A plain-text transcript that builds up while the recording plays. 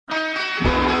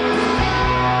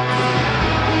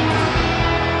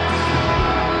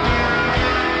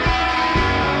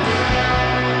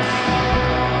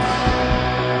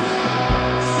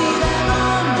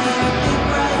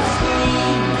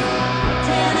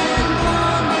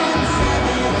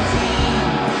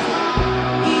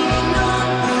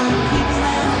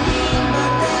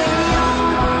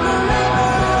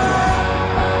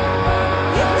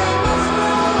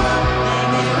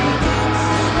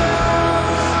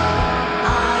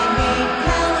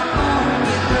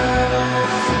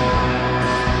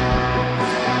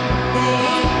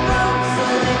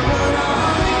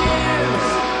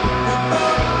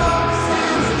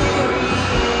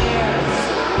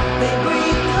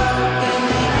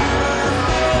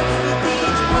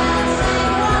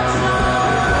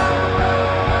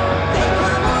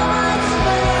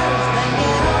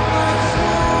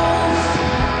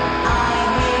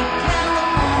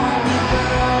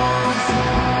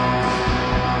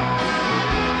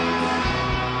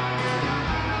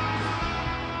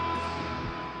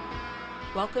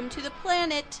Welcome to The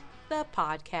Planet, the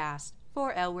podcast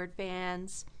for L Word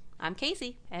fans. I'm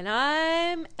Casey. And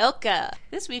I'm Elka.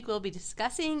 This week we'll be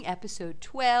discussing episode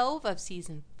 12 of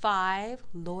season 5,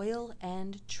 Loyal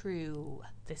and True.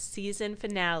 The season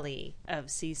finale of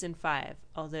season 5.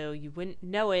 Although you wouldn't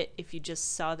know it if you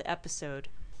just saw the episode.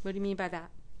 What do you mean by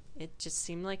that? It just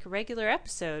seemed like a regular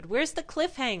episode. Where's the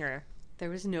cliffhanger?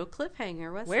 There was no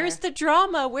cliffhanger, was there? Where's the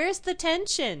drama? Where's the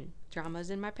tension?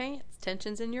 Drama's in my pants.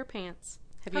 Tension's in your pants.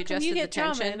 Have How you come adjusted you get the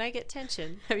tension? drama and I get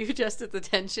tension? Have you adjusted the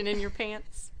tension in your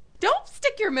pants? Don't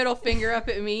stick your middle finger up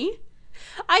at me.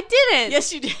 I didn't.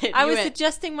 Yes, you did. I You was went,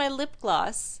 adjusting my lip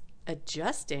gloss.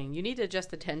 adjusting. You need to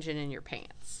adjust the tension in your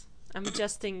pants. I'm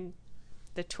adjusting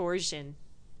the torsion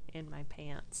in my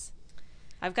pants.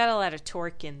 I've got a lot of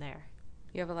torque in there.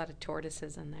 You have a lot of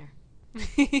tortoises in there.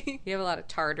 You have a lot of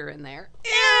tartar in there.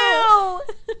 Ew!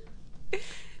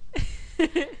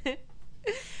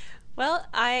 Well,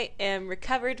 I am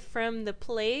recovered from the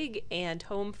plague and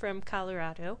home from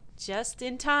Colorado just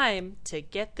in time to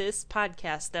get this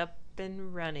podcast up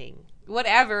and running.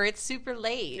 Whatever, it's super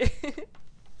late.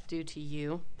 Due to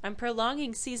you. I'm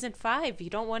prolonging season 5. You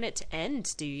don't want it to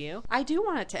end, do you? I do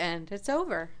want it to end. It's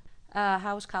over.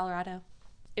 How was Colorado?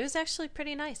 It was actually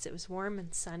pretty nice. It was warm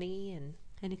and sunny, and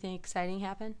Anything exciting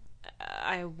happen?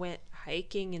 I went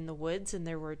hiking in the woods, and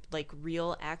there were like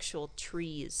real actual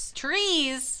trees.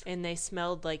 Trees! And they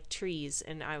smelled like trees,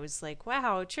 and I was like,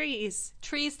 wow, trees.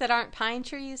 Trees that aren't pine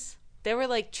trees? They were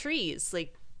like trees,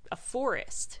 like a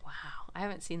forest. Wow. I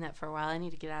haven't seen that for a while. I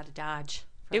need to get out of Dodge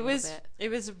for a It little was bit. it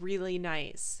was really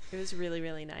nice. It was really,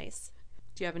 really nice.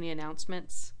 Do you have any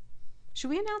announcements?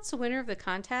 Should we announce the winner of the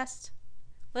contest?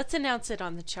 Let's announce it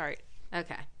on the chart.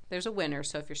 Okay. There's a winner,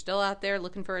 so if you're still out there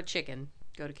looking for a chicken,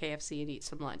 go to KFC and eat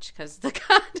some lunch because the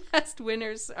contest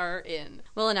winners are in.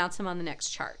 We'll announce them on the next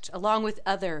chart, along with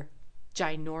other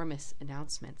ginormous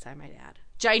announcements, I might add.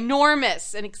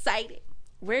 Ginormous and exciting.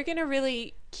 We're going to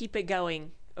really keep it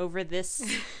going over this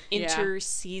Yeah.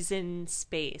 inter-season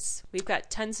space. We've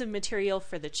got tons of material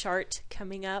for the chart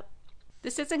coming up.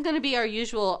 This isn't going to be our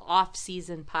usual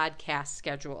off-season podcast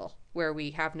schedule where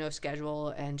we have no schedule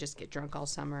and just get drunk all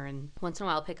summer and once in a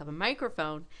while pick up a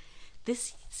microphone.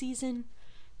 This season,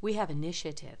 we have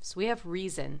initiatives. We have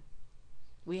reason.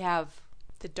 We have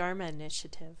The Dharma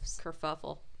initiatives.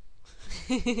 kerfuffle.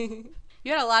 You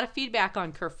had a lot of feedback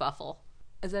on kerfuffle.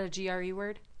 Is that a GRE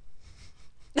word?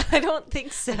 I don't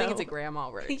think so. I think it's a grandma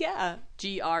word. Yeah.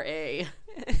 GRA.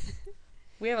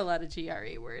 We have a lot of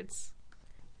GRE words.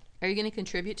 Are you going to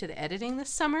contribute to the editing this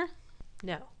summer?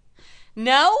 No.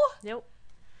 No? Nope.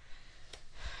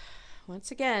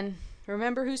 Once again,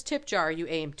 remember whose tip jar you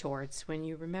aim towards when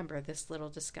you remember this little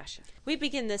discussion. We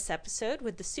begin this episode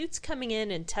with the suits coming in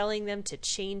and telling them to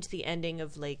change the ending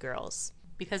of Lay Girls.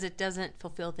 Because it doesn't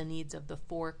fulfill the needs of the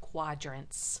 4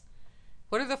 quadrants.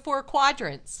 What are the 4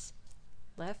 quadrants?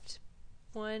 Left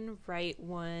one, right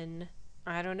one.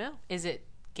 I don't know. Is it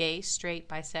gay, straight,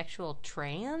 bisexual,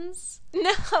 trans?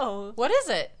 No. What is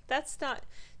it? That's not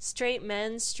straight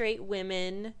men, straight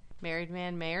women. Married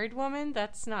man, married woman?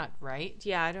 That's not right.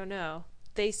 Yeah, I don't know.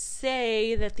 They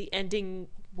say that the ending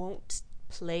won't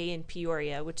play in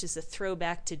Peoria, which is a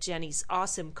throwback to Jenny's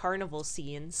awesome carnival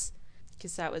scenes,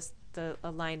 because that was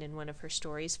a line in one of her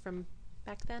stories from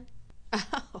back then.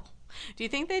 Oh. Do you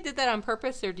think they did that on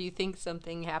purpose, or do you think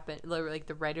something happened, like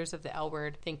the writers of the L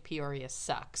Word think Peoria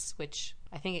sucks, which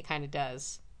I think it kind of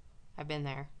does. I've been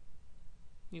there.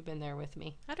 You've been there with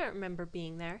me. I don't remember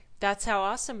being there. That's how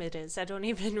awesome it is. I don't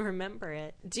even remember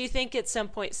it. Do you think at some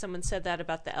point someone said that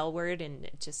about the L Word and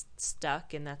it just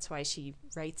stuck, and that's why she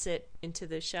writes it into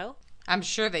the show? I'm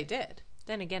sure they did.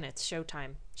 Then again, it's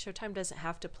Showtime. Showtime doesn't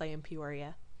have to play in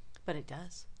Peoria. But it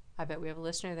does. I bet we have a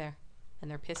listener there, and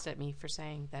they're pissed at me for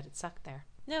saying that it sucked there.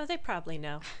 No, they probably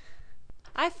know.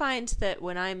 I find that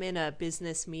when I'm in a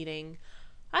business meeting,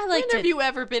 I like When to... have you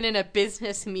ever been in a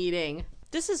business meeting?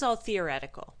 This is all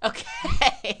theoretical.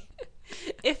 Okay.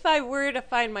 If I were to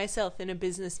find myself in a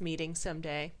business meeting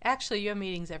someday... Actually, you have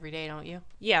meetings every day, don't you?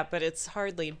 Yeah, but it's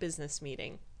hardly a business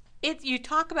meeting. You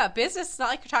talk about business. It's not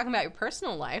like you're talking about your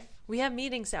personal life. We have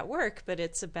meetings at work, but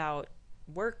it's about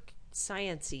work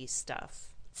science-y stuff.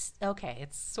 Okay,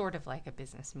 it's sort of like a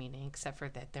business meeting, except for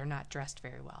that they're not dressed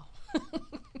very well.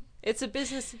 It's a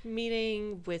business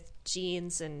meeting with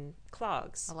jeans and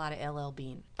clogs. A lot of LL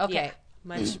Bean. Okay. Yeah,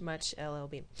 much LL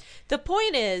Bean. The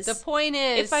point is,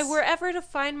 if I were ever to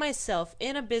find myself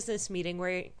in a business meeting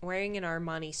wearing an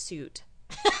Armani suit,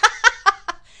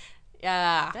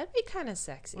 yeah, that'd be kind of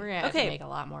sexy. we're gonna have to make a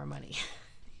lot more money.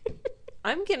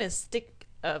 I'm gonna stick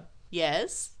a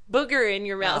Yes. booger in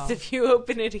your mouth Oh. if you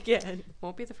open it again.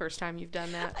 Won't be the first time you've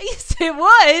done that. Yes, it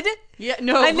would. Yeah,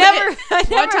 no. I never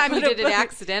One time you put a did it booger-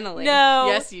 accidentally. No.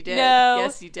 Yes, you did. No.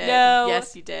 Yes, you did. No.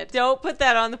 Yes, you did. Don't put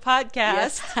that on the podcast.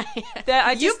 Yes, That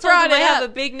I You just told brought them I it have up.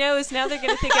 a big nose. Now they're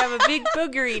going to think I have a big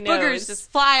boogery nose. Boogers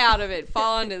just fly out of it,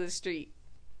 fall onto the street.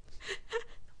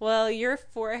 Well, your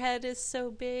forehead is so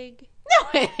big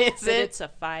No, it that isn't. it's a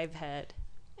 5 head.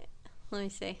 Let me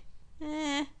see.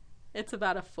 It's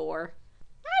about a 4.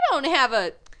 I don't have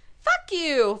a... Fuck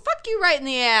you. Fuck you right in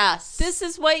the ass. This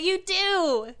is what you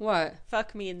do. What?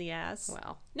 Fuck me in the ass.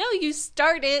 Well, No, you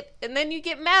start it and then you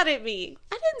get mad at me.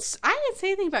 I didn't say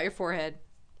anything about your forehead.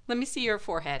 Let me see your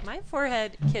forehead. My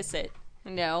forehead, kiss it.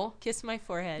 No. Kiss my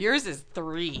forehead. Yours is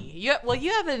 3. You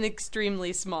have an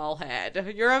extremely small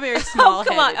head. You're a very small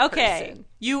come on, headed okay. person.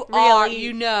 You Really? are,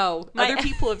 you know. My- Other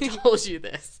people have told you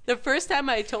this. The first time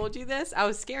I told you this, I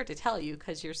was scared to tell you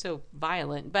because you're so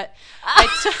violent. But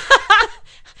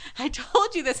I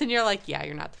told you this and you're like, yeah,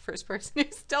 you're not the first person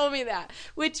who's told me that.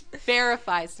 Which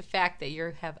verifies the fact that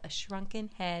you have a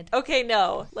shrunken head. Okay,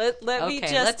 no. Let me Okay,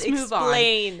 just let's move on.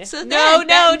 explain. So no.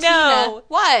 then, Tina,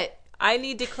 what? I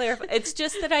need to clarify. It's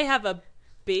just that I have a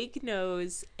big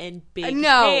nose and big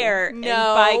No, hair.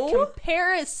 no. And by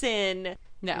comparison,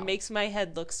 No. it makes my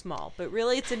head look small. But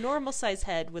really, it's a normal size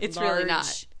head with It's large really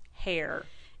not. hair.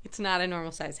 It's not a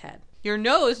normal size head. Your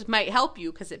nose might help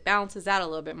you because it balances out a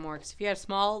little bit more. Because if you had a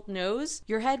small nose,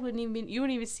 your head wouldn't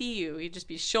even see you. You'd just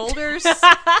be shoulders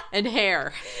and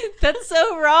hair. That's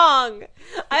so wrong.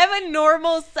 I have a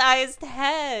normal sized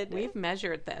head. We've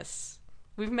measured this.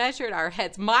 We've measured our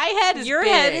heads. My head is Your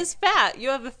big. head is fat. You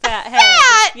have a fat head.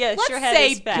 fat. Yes, Let's your head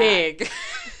say is fat. big.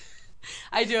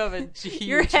 I do have a huge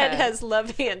Your head has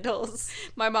love handles.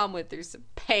 My mom went through some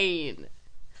pain.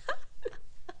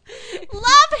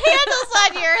 Love handles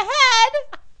on your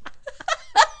head.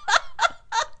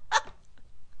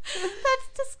 That's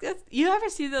disgusting. You ever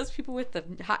see those people with the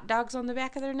hot dogs on the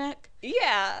back of their neck?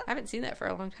 Yeah. I haven't seen that for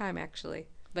a long time, actually.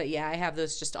 But yeah, I have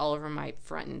those just all over my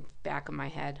front and back of my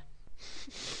head.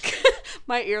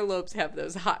 My earlobes have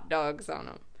those hot dogs on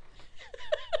them.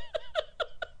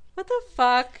 What the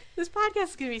fuck? This podcast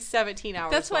is going to be 17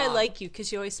 hours That's why I long. like you,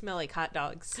 because you always smell like hot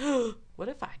dogs. What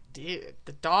if I did?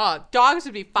 The dogs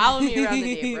would be following me around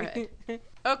the neighborhood.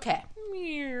 Okay.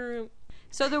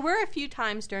 So there were a few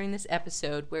times during this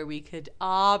episode where we could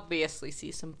obviously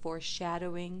see some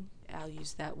foreshadowing. I'll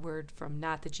use that word from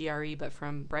not the GRE, but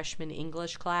from freshman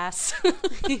English class.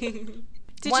 Did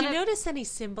you notice any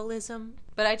symbolism?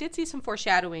 But I did see some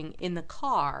foreshadowing in the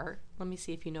car. Let me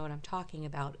see if you know what I'm talking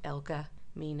about, Elka.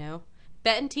 Me know.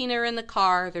 Bet and Tina are in the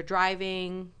car. They're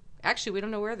driving. Actually, we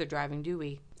don't know where they're driving, do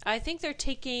we? I think they're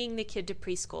taking the kid to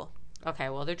preschool. Okay,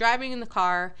 well, they're driving in the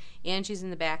car. Angie's in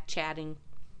the back chatting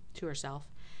to herself.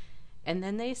 And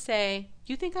then they say,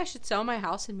 do you think I should sell my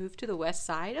house and move to the west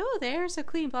side? Oh, there's a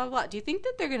clean, blah, blah, blah. Do you think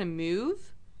that they're going to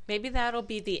move? Maybe that'll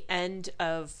be the end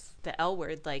of the L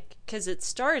word, like, because it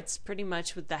starts pretty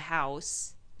much with the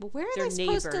house. Well, where are They're they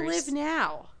supposed to neighbors. live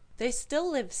now? They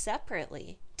still live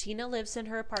separately. Tina lives in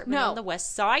her apartment No. on the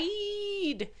west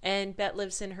side, and Bet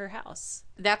lives in her house.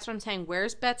 That's what I'm saying.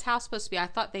 Where's Bet's house supposed to be? I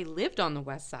thought they lived on the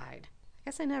west side. I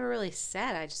guess I never really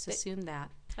said. I just assumed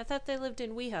that. I thought they lived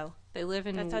in WeHo. They live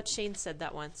in... I thought Shane said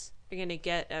that once. You're going to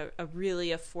get a really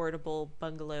affordable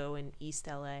bungalow in East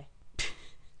LA.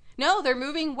 No, they're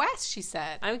moving west, she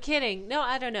said. I'm kidding. No,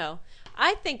 I don't know.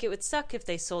 I think it would suck if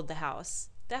they sold the house.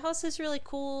 The house is really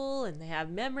cool, and they have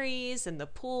memories, and the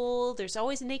pool. There's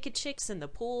always naked chicks in the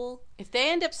pool. If they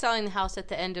end up selling the house at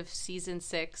the end of season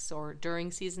 6 or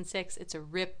during season 6, it's a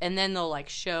rip. And then they'll like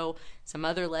show some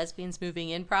other lesbians moving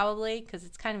in probably because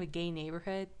it's kind of a gay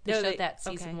neighborhood. They No, showed that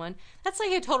okay. season 1. That's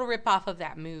like a total rip off of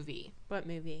that movie. What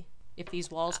movie? If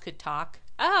These Walls Could Talk.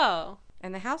 Oh.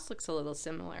 And the house looks a little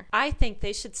similar. I think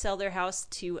they should sell their house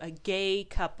to a gay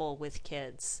couple with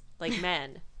kids. Like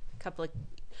men. Couple of...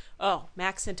 Oh,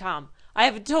 Max and Tom. I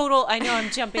know I'm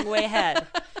jumping way ahead.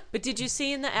 But did you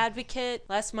see in The Advocate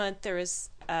last month there was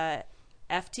a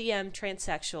FTM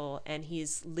transsexual, and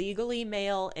he's legally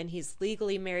male and he's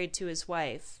legally married to his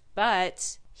wife.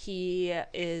 But he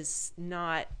is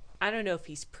not, I don't know if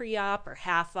he's pre-op or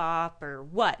half-op or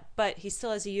what, but he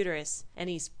still has a uterus and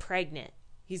he's pregnant.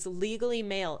 He's legally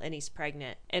male and he's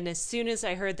pregnant. And as soon as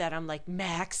I heard that, I'm like,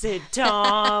 Max and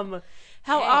Tom.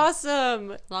 How Hey.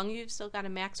 awesome. As long as you've still got a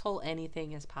max hole,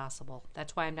 anything is possible.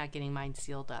 That's why I'm not getting mine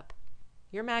sealed up.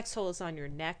 Your max hole is on your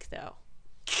neck, though.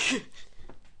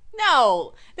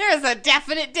 No, there is a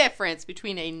definite difference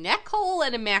between a neck hole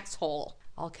and a max hole.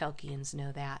 All Kelkians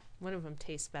know that. One of them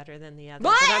tastes better than the other,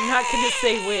 but I'm not going to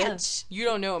say which. You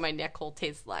don't know what my neck hole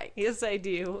tastes like. Yes, I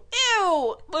do.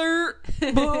 Ew!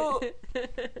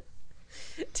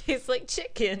 Tastes like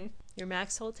chicken. Your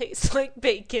max hole tastes like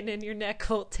bacon, and your neck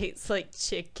hole tastes like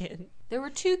chicken. There were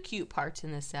 2 cute parts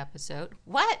in this episode.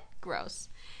 What? Gross.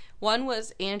 One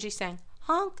was Angie saying,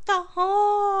 honk the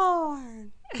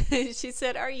horn. She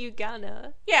said, are you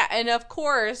gonna? Yeah, and of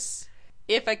course,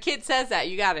 if a kid says that,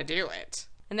 you gotta do it.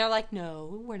 And they're like,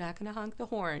 no, we're not gonna honk the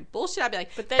horn. Bullshit. I'd be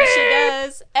like, but then she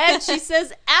does. And she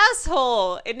says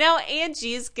asshole. And now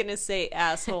Angie's gonna say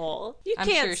asshole. You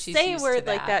can't say a word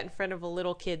like that in front of a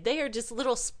little kid. They are just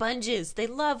little sponges. They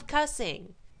love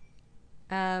cussing.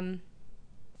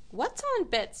 What's on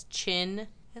Bet's chin?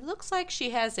 It looks like she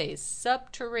has a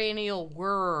subterranean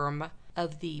worm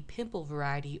of the pimple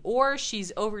variety, or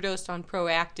she's overdosed on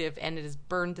Proactiv and it has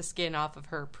burned the skin off of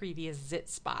her previous zit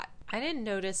spot. I didn't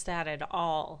notice that at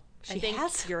all. I think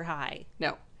you're high.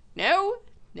 No.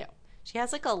 She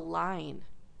has like a line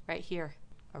right here,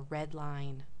 a red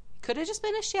line. Could have just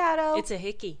been a shadow. It's a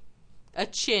hickey. A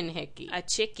chin hickey. A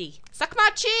chickie. Suck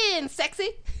my chin, sexy.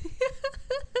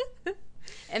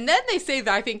 And then they say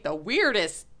that I think the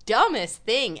weirdest, dumbest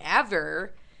thing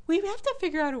ever. We have to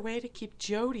figure out a way to keep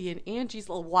Jody and Angie's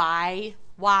little why?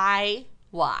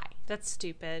 That's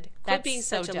stupid. Quit That's being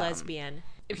so such a dumb. lesbian.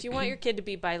 If you want your kid to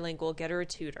be bilingual, get her a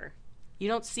tutor. You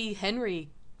don't see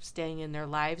Henry staying in their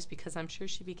lives because I'm sure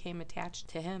she became attached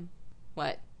to him.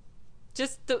 What?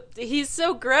 Just he's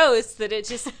so gross that it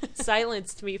just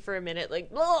silenced me for a minute. Like,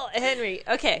 oh, Henry.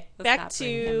 Okay, back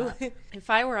to if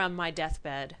I were on my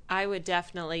deathbed, I would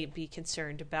definitely be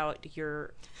concerned about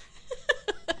your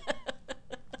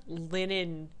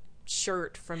linen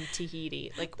shirt from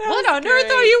Tahiti. Like, what on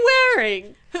earth are you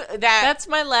wearing? That's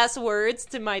my last words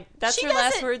to my. That's her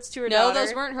last words to her daughter. No,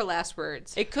 those weren't her last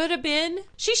words. It could have been.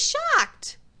 She's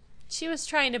shocked. She was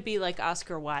trying to be like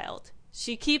Oscar Wilde.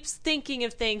 She keeps thinking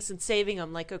of things and saving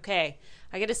them. Like, okay,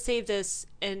 I got to save this,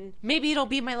 and maybe it'll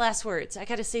be my last words. I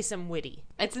got to say something witty.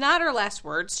 It's not her last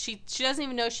words. She doesn't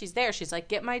even know she's there. She's like,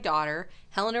 get my daughter.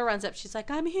 Helena runs up. She's like,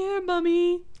 I'm here,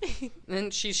 Mummy.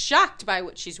 And she's shocked by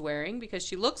what she's wearing because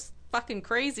she looks fucking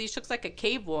crazy. She looks like a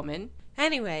cave woman.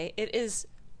 Anyway, it is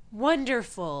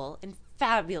wonderful and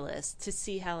fabulous to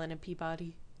see Helena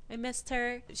Peabody. I missed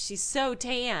her. She's so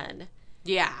tan.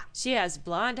 Yeah. She has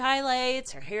blonde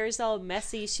highlights. Her hair's all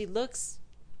messy. She looks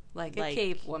like a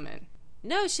cave woman.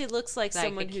 No, she looks like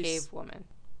someone who's... cave woman.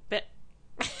 But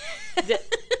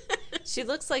she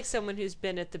looks like someone who's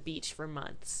been at the beach for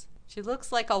months. She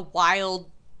looks like a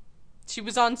wild... She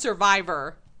was on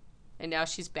Survivor, and now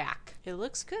she's back. It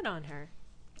looks good on her.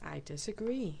 I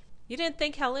disagree. You didn't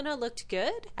think Helena looked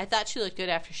good? I thought she looked good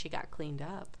after she got cleaned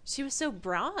up. She was so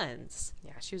bronze.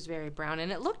 Yeah, she was very brown,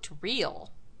 and it looked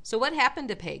real. So what happened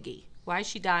to Peggy? Why is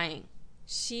she dying?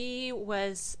 She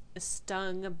was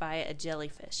stung by a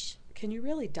jellyfish. Can you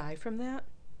really die from that?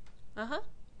 Uh-huh.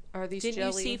 Are these Didn't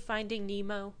you see Finding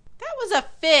Nemo? That was a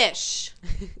fish.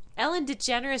 Ellen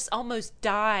DeGeneres almost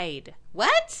died.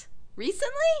 What?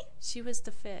 Recently? She was the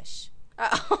fish.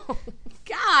 Oh,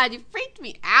 God, you freaked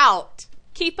me out.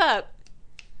 Keep up.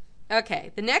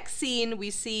 Okay, the next scene,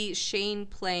 we see Shane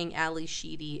playing Ali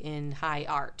Sheedy in high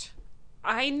art.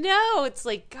 I know. It's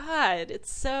like, God,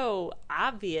 it's so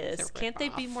obvious. Can't they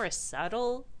be more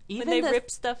subtle when they rip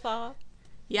stuff off?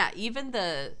 Yeah, even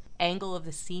the angle of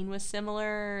the scene was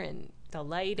similar, and the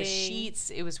lighting, the sheets,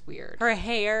 it was weird. Her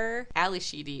hair. Ali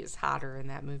Sheedy is hotter in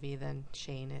that movie than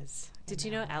Shane is. Did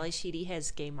you know Ali Sheedy has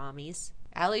gay mommies?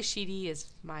 Ali Sheedy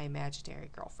is my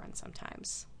imaginary girlfriend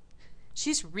sometimes.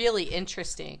 She's really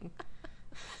interesting.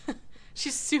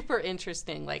 She's super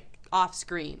interesting, like off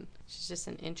screen. She's just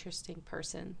an interesting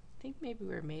person. I think maybe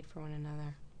we were made for one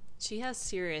another. She has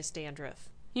serious dandruff.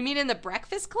 You mean in The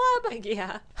Breakfast Club?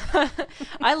 Yeah.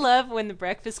 I love when The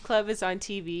Breakfast Club is on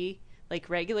TV, like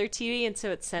regular TV, and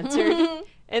so it's censored.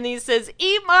 And he says,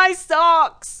 "Eat my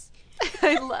socks."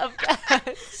 I love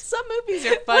that. Some movies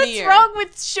are funnier. What's wrong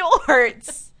with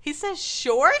shorts? He says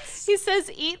shorts? He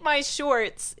says, "Eat my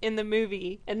shorts" in the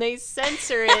movie, and they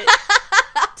censor it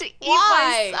to eat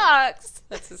my socks.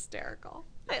 That's hysterical.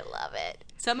 I love it.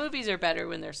 Some movies are better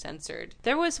when they're censored.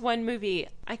 There was one movie,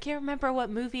 I can't remember what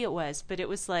movie it was, but it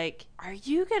was like, "Are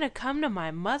you going to come to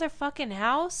my motherfucking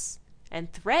house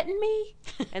and threaten me?"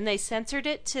 And they censored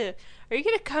it to, "Are you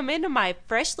going to come into my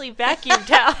freshly vacuumed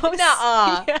house?"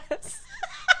 Nuh-uh. Yes.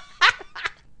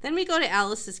 Then we go to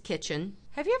Alice's kitchen.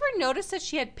 Have you ever noticed that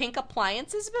she had pink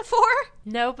appliances before?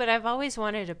 No, but I've always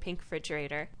wanted a pink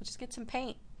refrigerator. We'll just get some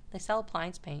paint. They sell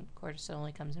appliance paint. Of course, it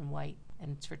only comes in white,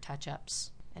 and it's for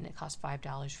touch-ups. And it costs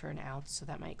 $5 for an ounce, so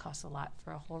that might cost a lot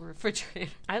for a whole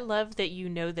refrigerator. I love that you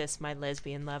know this, my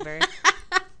lesbian lover.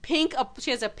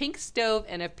 She has a pink stove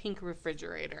and a pink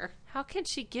refrigerator. How can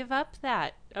she give up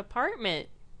that apartment?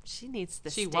 She needs to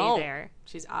stay there.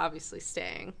 She's obviously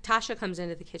staying. Tasha comes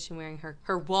into the kitchen wearing her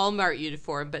Walmart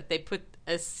uniform, but they put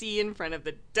a C in front of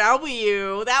the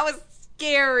W. That was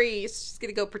scary. She's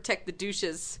going to go protect the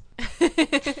douches.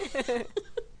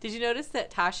 Did you notice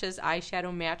that Tasha's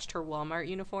eyeshadow matched her Walmart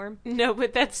uniform? No,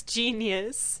 but that's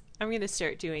genius. I'm going to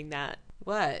start doing that.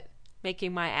 What?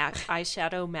 Making my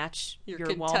eyeshadow match your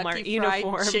Kentucky Walmart Fried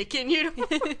uniform. Chicken uniform.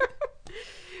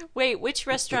 Wait, which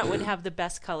restaurant would have the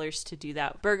best colors to do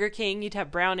that? Burger King, you'd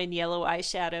have brown and yellow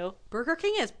eyeshadow. Burger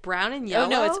King has brown and yellow? Oh,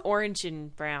 no, it's orange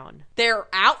and brown. Their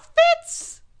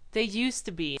outfits? They used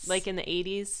to be. Like in the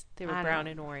 80s, they were brown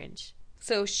and orange.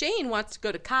 So Shane wants to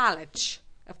go to college.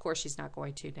 Of course, she's not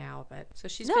going to now, but so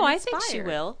she's No, been I inspired. think she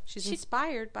will. She's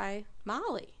inspired by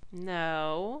Molly.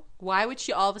 No. Why would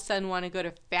she all of a sudden want to go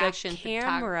to fashion? The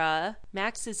camera,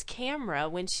 Max's camera,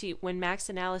 when Max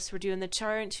and Alice were doing the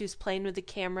chart, she was playing with the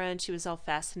camera and she was all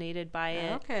fascinated by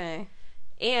it. Okay.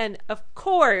 And of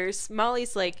course,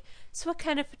 Molly's like, so what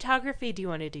kind of photography do you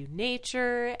want to do?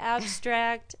 Nature,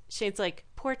 abstract? Shane's like,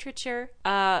 portraiture.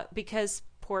 Because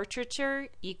portraiture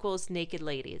equals naked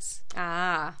ladies.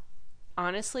 Ah.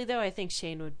 Honestly, though, I think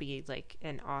Shane would be like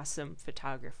an awesome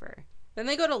photographer. Then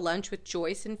they go to lunch with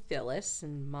Joyce and Phyllis,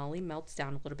 and Molly melts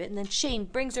down a little bit, and then Shane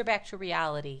brings her back to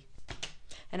reality.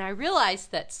 And I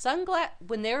realized that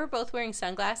when they were both wearing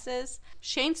sunglasses,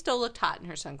 Shane still looked hot in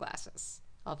her sunglasses.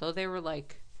 Although they were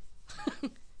like,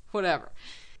 whatever.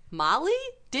 Molly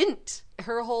didn't.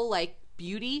 Her whole,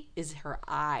 beauty is her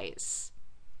eyes.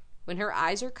 When her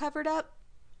eyes are covered up,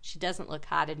 she doesn't look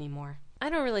hot anymore. I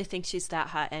don't really think she's that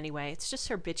hot anyway. It's just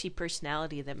her bitchy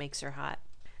personality that makes her hot.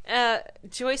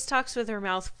 Joyce talks with her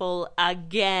mouth full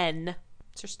again.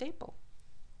 It's her staple.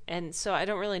 And so I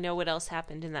don't really know what else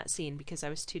happened in that scene because I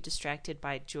was too distracted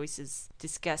by Joyce's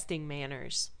disgusting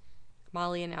manners.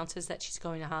 Molly announces that she's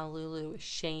going to Honolulu with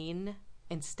Shane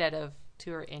instead of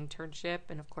to her internship.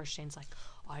 And of course Shane's like,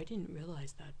 oh, I didn't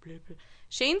realize that. Blah, blah.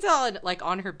 Shane's all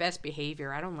on her best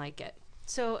behavior. I don't like it.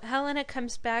 So Helena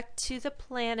comes back to the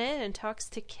planet and talks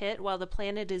to Kit while the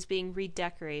planet is being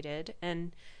redecorated.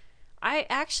 And I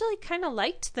actually kind of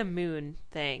liked the moon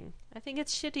thing. I think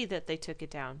it's shitty that they took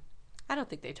it down. I don't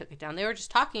think they took it down. They were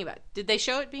just talking about it. Did they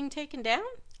show it being taken down?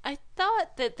 I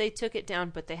thought that they took it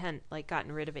down, but they hadn't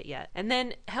gotten rid of it yet. And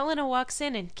then Helena walks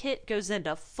in and Kit goes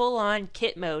into full-on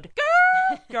Kit mode.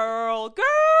 Girl, girl, girl,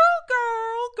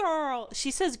 girl, girl.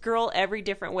 She says girl every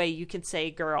different way you can say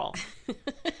girl.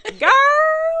 Girl,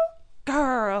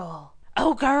 girl,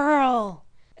 oh girl.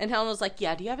 And Helena's like,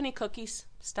 yeah, do you have any cookies?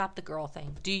 Stop the girl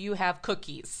thing. Do you have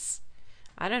cookies?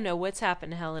 I don't know what's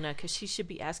happened to Helena because she should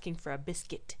be asking for a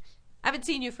biscuit. I haven't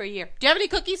seen you for a year. Do you have any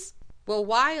cookies? Well,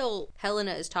 while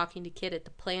Helena is talking to Kit at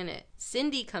the planet,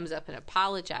 Cindy comes up and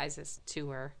apologizes to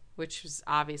her, which was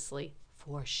obviously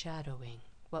foreshadowing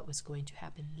what was going to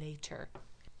happen later.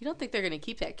 You don't think they're going to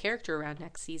keep that character around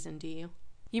next season, do you?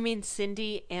 You mean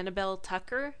Cindy Annabelle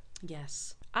Tucker?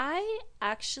 Yes. I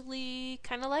actually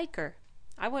kind of like her.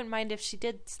 I wouldn't mind if she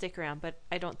did stick around, but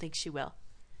I don't think she will.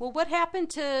 Well, what happened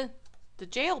to the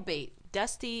jailbait?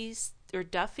 Duffy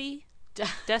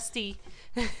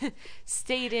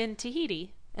stayed in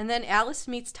Tahiti. And then Alice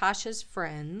meets Tasha's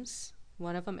friends.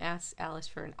 One of them asks Alice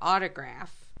for an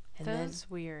autograph. And that was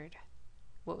weird.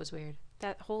 What was weird?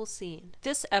 That whole scene.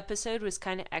 This episode was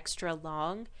kind of extra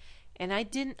long, and I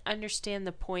didn't understand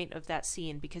the point of that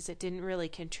scene because it didn't really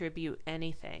contribute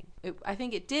anything. I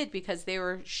think it did because they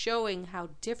were showing how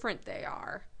different they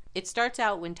are. It starts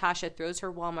out when Tasha throws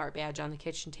her Walmart badge on the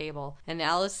kitchen table, and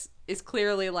Alice is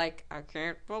clearly like, I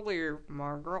can't believe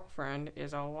my girlfriend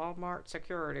is a Walmart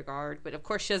security guard. But of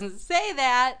course she doesn't say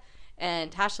that,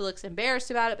 and Tasha looks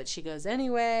embarrassed about it, but she goes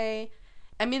anyway.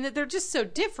 I mean, they're just so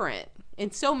different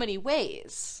in so many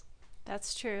ways.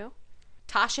 That's true.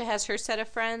 Tasha has her set of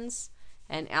friends,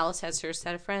 and Alice has her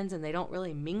set of friends, and they don't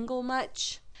really mingle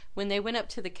much. When they went up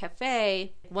to the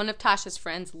cafe, one of Tasha's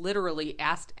friends literally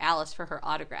asked Alice for her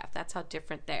autograph. That's how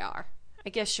different they are. I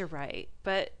guess you're right.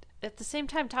 But at the same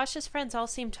time, Tasha's friends all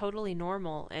seem totally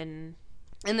normal. And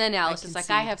then Alice is like,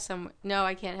 no,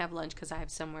 I can't have lunch because I have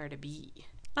somewhere to be.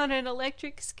 On an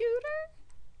electric scooter?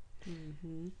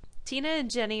 Mm-hmm. Tina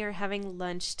and Jenny are having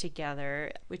lunch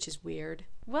together. Which is weird.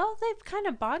 Well, they've kind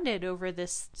of bonded over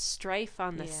this strife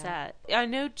on the set. I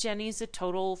know Jenny's a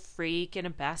total freak and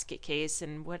a basket case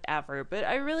and whatever, but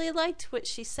I really liked what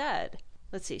she said.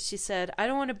 Let's see. She said, I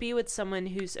don't want to be with someone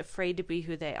who's afraid to be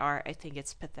who they are. I think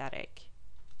it's pathetic.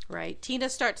 Right. Tina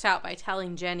starts out by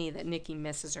telling Jenny that Nikki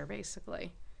misses her,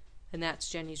 basically. And that's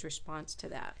Jenny's response to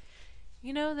that.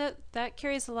 You know, that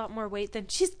carries a lot more weight than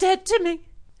she's dead to me.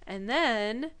 And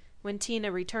then, when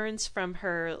Tina returns from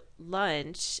her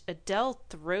lunch, Adele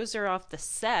throws her off the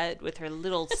set with her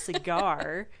little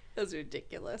cigar. That was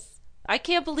ridiculous. I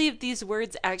can't believe these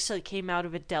words actually came out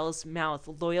of Adele's mouth.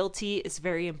 Loyalty is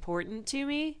very important to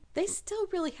me. They still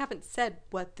really haven't said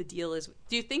what the deal is.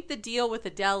 Do you think the deal with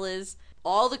Adele is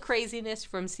all the craziness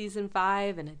from season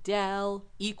 5 and Adele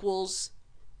equals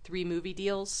 3 movie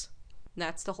deals? And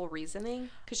that's the whole reasoning?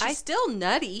 Because she's still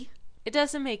nutty. It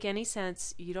doesn't make any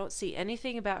sense. You don't see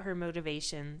anything about her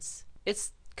motivations.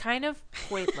 It's kind of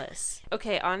pointless.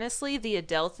 Okay, honestly, the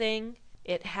Adele thing,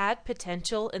 it had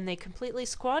potential and they completely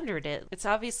squandered it. It's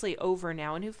obviously over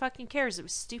now, and who fucking cares? It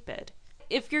was stupid.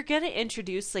 If you're gonna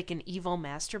introduce like an evil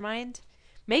mastermind,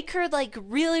 make her like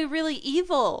really, really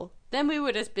evil. Then we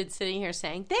would have been sitting here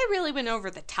saying, they really went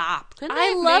over the top.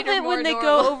 I love it when they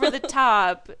go over the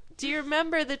top. Do you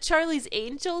remember the Charlie's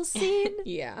Angels scene?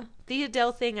 Yeah. The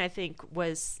Adele thing, I think,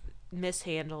 was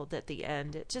mishandled at the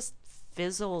end. It just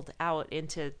fizzled out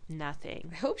into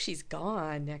nothing. I hope she's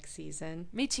gone next season.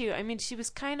 Me too. I mean, she was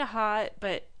kind of hot,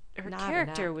 but her Not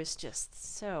character enough. was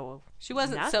just so She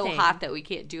wasn't so nothing. hot that we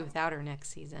can't do without her next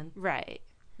season. Right.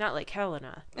 Not like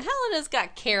Helena. Helena's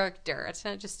got character. It's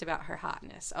not just about her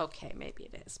hotness. Okay, maybe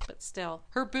it is, but still.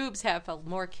 Her boobs have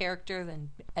more character than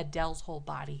Adele's whole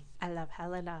body. I love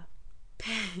Helena.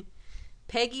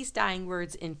 Peggy's dying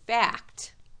words, in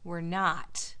fact, were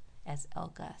not, as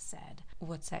Elga said,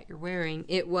 what's that you're wearing?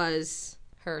 It was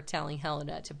her telling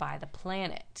Helena to buy the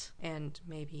planet and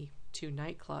maybe 2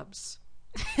 nightclubs.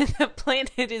 The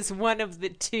planet is one of the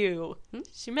 2.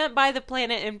 She meant buy the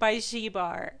planet and buy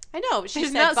She-Bar. I know. She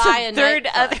There's said not buy some a third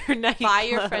nightclub. other nightclub. Buy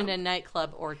your friend a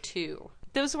nightclub or 2.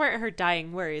 Those weren't her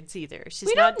dying words either. She's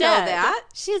We not don't know dead. that.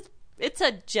 It's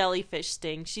a jellyfish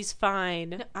sting. She's fine.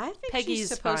 No, I think Peggy's she's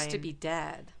supposed to fine. be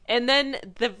dead. And then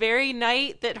the very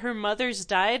night that her mother's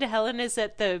died, Helen is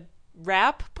at the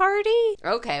wrap party?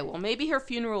 Okay, well, maybe her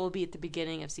funeral will be at the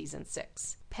beginning of season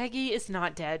 6. Peggy is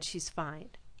not dead. She's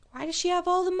fine. Why does she have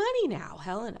all the money now,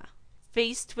 Helena?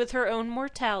 Faced with her own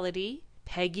mortality,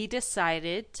 Peggy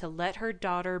decided to let her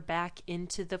daughter back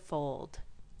into the fold.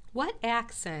 What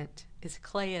accent is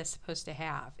Clea supposed to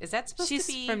have? Is that supposed She's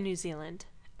to be... from New Zealand.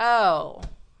 Oh,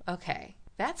 okay.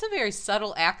 That's a very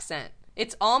subtle accent.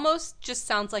 It's almost just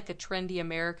sounds like a trendy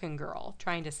American girl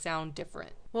trying to sound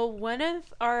different. Well, one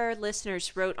of our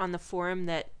listeners wrote on the forum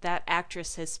that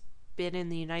actress has been in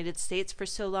the United States for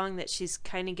so long that she's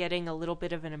kind of getting a little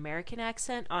bit of an American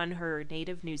accent on her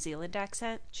native New Zealand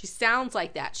accent. She sounds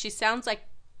like that. She sounds like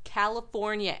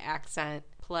California accent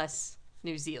plus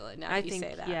New Zealand. Now I that you think,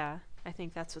 say that. yeah, I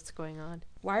think that's what's going on.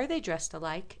 Why are they dressed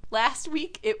alike? Last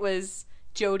week it was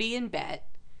Jody and Bet.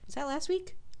 Was that last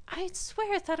week? I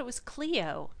swear I thought it was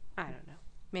Cleo. I don't know.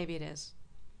 Maybe it is.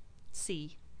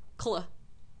 C.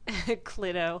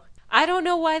 Clito. I don't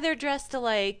know why they're dressed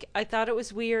alike. I thought it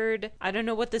was weird. I don't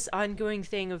know what this ongoing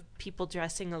thing of people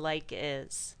dressing alike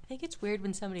is. I think it's weird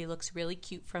when somebody looks really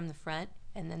cute from the front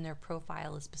and then their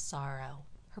profile is bizarro.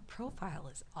 Her profile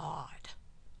is odd.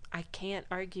 I can't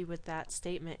argue with that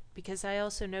statement because I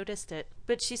also noticed it.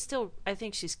 But I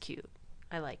think she's cute.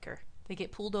 I like her. They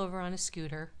get pulled over on a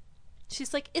scooter.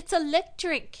 She's like, it's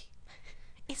electric.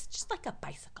 It's just like a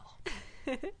bicycle.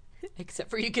 Except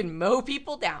for you can mow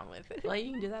people down with it. Well,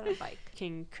 you can do that on a bike. You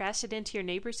can crash it into your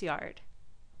neighbor's yard.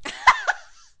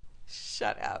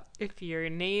 Shut up. If your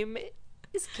name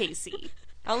is Casey.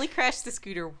 I only crashed the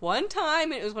scooter one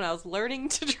time, and it was when I was learning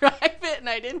to drive it, and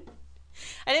I didn't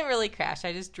really crash.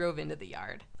 I just drove into the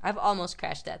yard. I've almost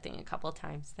crashed that thing a couple of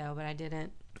times, though, but I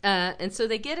didn't. And so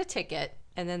they get a ticket,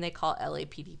 and then they call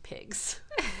LAPD pigs.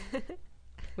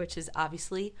 Which is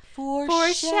obviously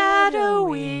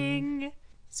foreshadowing.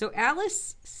 So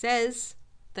Alice says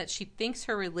that she thinks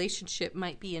her relationship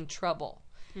might be in trouble.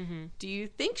 Mm-hmm. Do you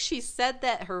think she said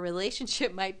that her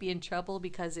relationship might be in trouble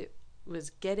because it was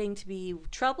getting to be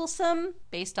troublesome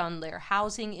based on their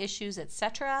housing issues,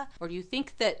 etc.? Or do you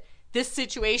think that this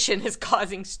situation is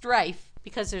causing strife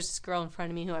because there's this girl in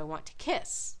front of me who I want to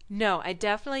kiss? No, I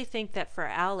definitely think that for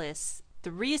Alice,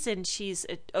 the reason she's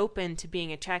open to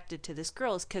being attracted to this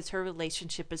girl is because her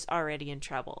relationship is already in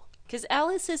trouble. Because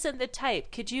Alice isn't the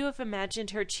type. Could you have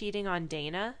imagined her cheating on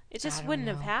Dana? It just wouldn't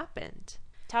have happened.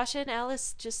 Tasha and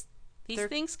Alice just... These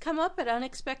things come up at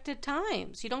unexpected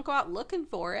times. You don't go out looking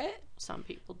for it. Some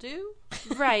people do.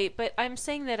 Right, but I'm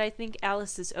saying that I think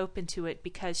Alice is open to it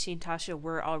because she and Tasha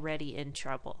were already in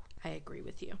trouble. I agree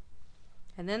with you.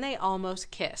 And then they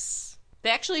almost kiss.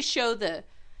 They actually show the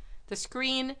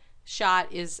screen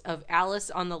shot is of Alice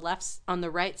on the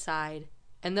right side,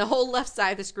 and the whole left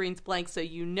side of the screen's blank, so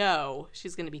you know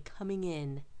she's going to be coming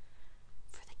in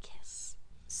for the kiss.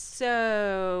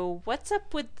 So, what's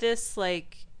up with this,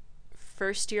 like,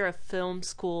 first year of film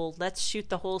school, let's shoot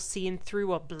the whole scene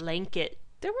through a blanket?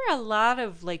 There were a lot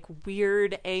of, like,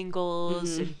 weird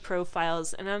angles and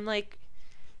profiles, and I'm like,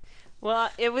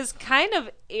 well, it was kind of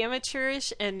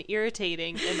amateurish and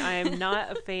irritating, and I am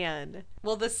not a fan.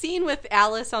 Well, the scene with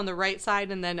Alice on the right side,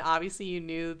 and then obviously you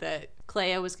knew that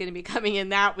Clea was going to be coming in,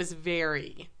 that was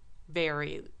very,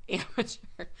 very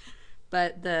amateur.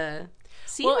 But the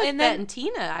scene with Bette and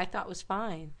Tina, I thought was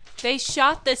fine. They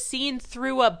shot the scene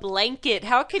through a blanket.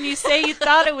 How can you say you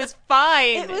thought it was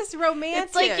fine? It was romantic.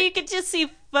 It's like you could just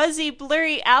see fuzzy,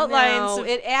 blurry outlines. No,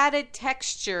 it added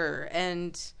texture.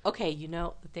 And, okay, you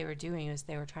know what they were doing is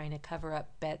they were trying to cover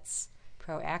up Bette's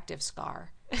proactive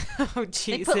scar. Oh, Jesus.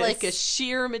 They put, like, a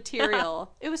sheer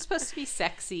material. It was supposed to be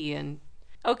sexy and...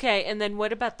 Okay, and then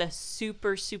what about the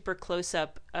super, super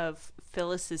close-up of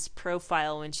Phyllis's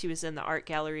profile when she was in the art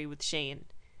gallery with Shane?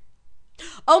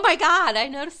 Oh my God, I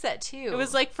noticed that too. It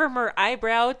was like from her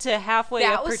eyebrow to halfway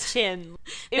up her chin.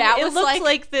 It looked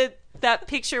like that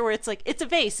picture where it's like, it's a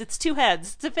vase, it's two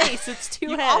heads. It's a vase, it's two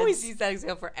heads. You always use that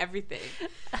example for everything.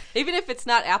 Even if it's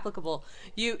not applicable,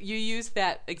 you use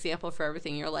that example for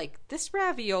everything. You're like, this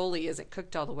ravioli isn't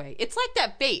cooked all the way. It's like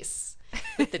that vase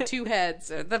with the two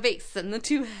heads, or the vase and the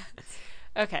two heads.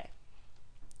 Okay.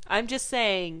 I'm just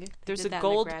saying, there's a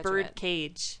gold bird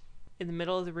cage in the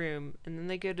middle of the room, and then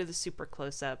they go to the super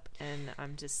close-up, and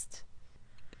I'm just...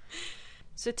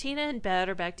 So Tina and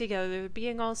Bette are back together,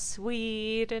 being all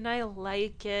sweet, and I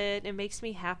like it. It makes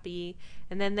me happy.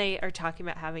 And then they are talking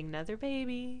about having another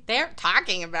baby. They aren't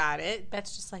talking about it.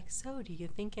 Bette's just like, so do you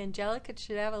think Angelica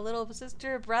should have a little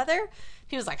sister or brother?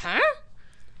 He was like, huh?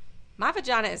 My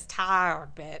vagina is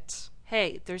tired, Bette.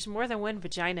 Hey, there's more than one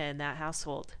vagina in that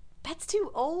household. Bette's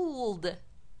too old.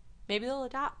 Maybe they'll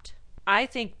adopt. I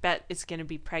think Bette is going to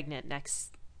be pregnant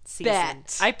next season.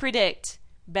 Bette. I predict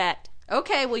Bette.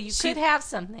 Okay, well, you could have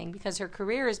something because her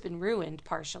career has been ruined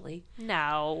partially.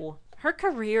 No. Her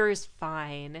career is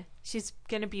fine. She's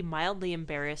going to be mildly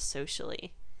embarrassed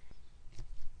socially.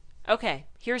 Okay,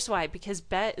 here's why. Because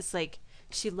Bette is like,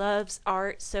 she loves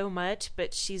art so much,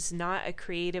 but she's not a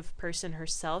creative person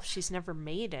herself. She's never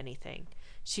made anything.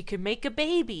 She could make a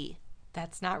baby.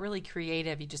 That's not really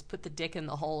creative. You just put the dick in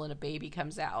the hole and a baby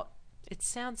comes out. It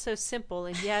sounds so simple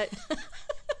and yet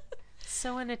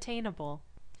so unattainable.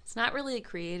 It's not really a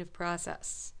creative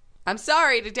process. I'm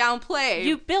sorry to downplay.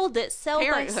 You build it cell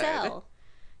parenthood. by cell.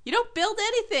 You don't build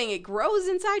anything. It grows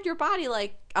inside your body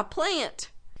like a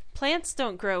plant. Plants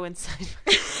don't grow inside.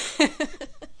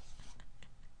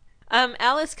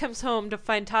 Alice comes home to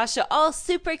find Tasha all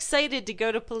super excited to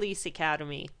go to police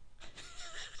academy.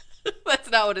 That's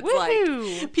not what it's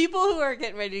Woohoo! like. People who are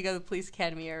getting ready to go to the police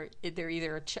academy they're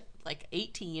either like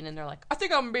 18 and they're like, I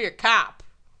think I'm gonna be a cop,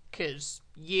 'cause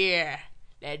yeah,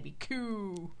 that'd be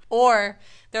cool. Or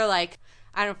they're like,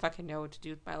 I don't fucking know what to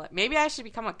do with my life. Maybe I should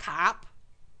become a cop.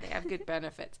 They have good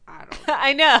benefits. I don't know.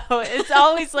 I know. It's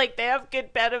always like they have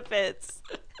good benefits.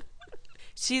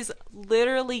 She's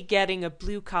literally getting a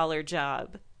blue-collar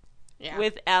job. Yeah.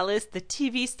 With Alice, the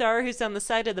TV star who's on the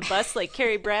side of the bus like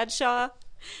Carrie Bradshaw.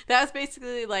 That was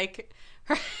basically like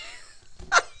her.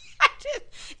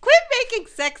 Quit making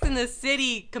Sex in the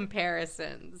City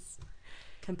comparisons.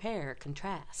 Compare,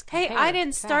 contrast. Hey, compare, I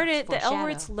didn't start it. The foreshadow.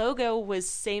 Elworth's logo was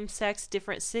same sex,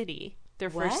 different city.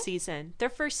 Their first season. Their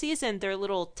first season, their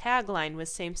little tagline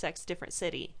was same sex, different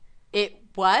city. It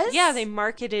was? Yeah, they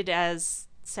marketed as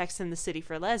Sex in the City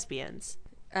for lesbians.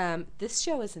 This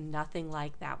show is nothing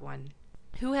like that one.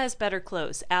 Who has better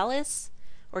clothes, Alice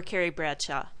or Carrie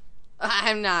Bradshaw?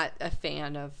 I'm not a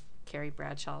fan of Carrie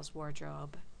Bradshaw's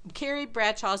wardrobe. Carrie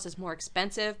Bradshaw's is more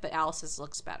expensive, but Alice's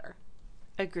looks better.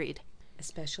 Agreed.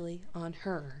 Especially on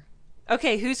her.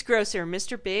 Okay, who's grosser,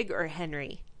 Mr. Big or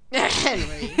Henry?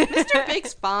 Henry. Mr.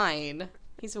 Big's fine.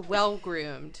 He's a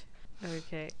well-groomed.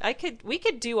 Okay. We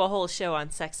could do a whole show on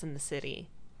Sex in the City,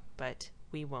 but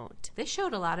we won't. They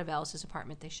showed a lot of Alice's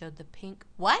apartment. They showed the pink...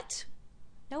 What?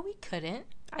 No, we couldn't.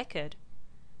 I could.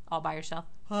 All by yourself?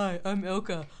 Hi, I'm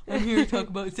Elka. I'm here to talk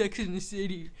about Sex in the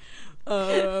City.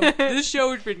 This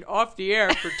show has been off the air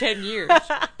for 10 years.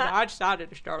 I decided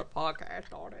to start a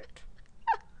podcast on it.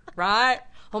 Right?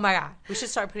 Oh my God. We should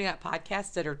start putting out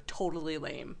podcasts that are totally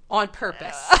lame. On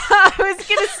purpose. I was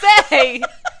going to say,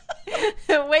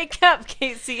 wake up,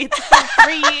 Casey. It's been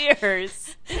 3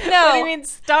 years. No. What do you mean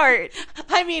start?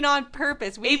 I mean on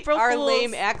purpose. We April are Fools.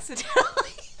 lame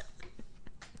accidentally.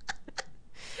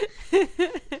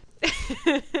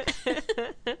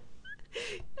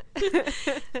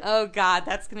 Oh, God,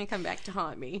 that's going to come back to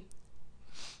haunt me.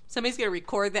 Somebody's going to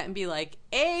record that and be like,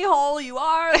 a-hole, you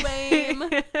are lame.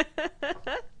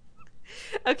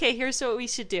 Okay, here's what we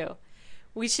should do.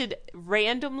 We should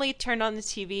randomly turn on the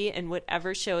TV, and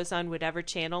whatever show is on whatever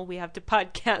channel, we have to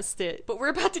podcast it. But we're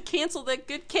about to cancel that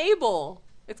good cable.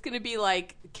 It's going to be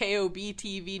like KOB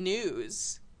TV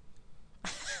News.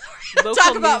 Local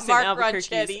Talk news about in Mark Albuquerque is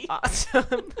Ronchetti.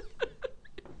 awesome.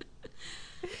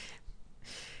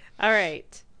 All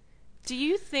right. Do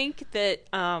you think that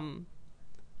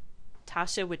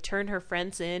Tasha would turn her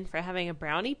friends in for having a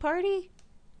brownie party?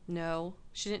 No,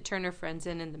 she didn't turn her friends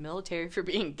in the military for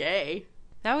being gay.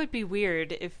 That would be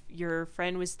weird if your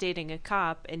friend was dating a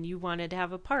cop and you wanted to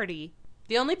have a party.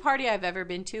 The only party I've ever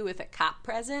been to with a cop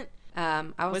present,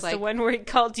 I was like... the one where he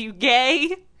called you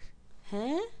gay?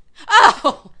 Huh?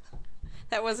 Oh!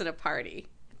 That wasn't a party.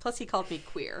 Plus, he called me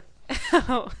queer.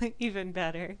 Oh, even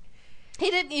better. He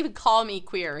didn't even call me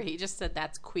queer. He just said,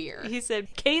 that's queer. He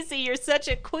said, Casey, you're such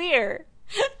a queer.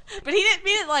 But he didn't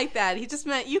mean it like that. He just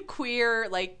meant, you queer,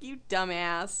 like, you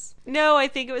dumbass. No, I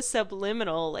think it was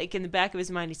subliminal. Like, in the back of his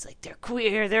mind, he's like, they're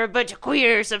queer. They're a bunch of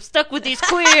queers. I'm stuck with these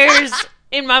queers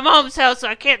in my mom's house, so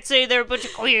I can't say they're a bunch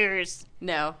of queers.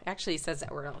 No, actually, he says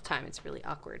that word all the time. It's really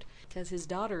awkward. Because his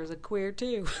daughter is a queer,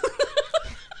 too.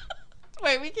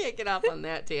 Wait, we can't get off on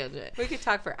that tangent. We could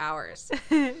talk for hours.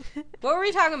 What were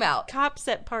we talking about? Cops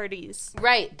at parties.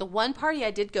 Right. The one party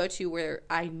I did go to where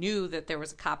I knew that there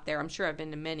was a cop there. I'm sure I've been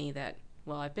to many that,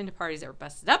 well, I've been to parties that were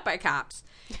busted up by cops.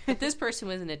 But this person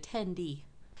was an attendee.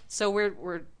 So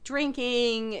we're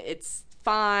drinking. It's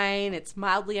fine. It's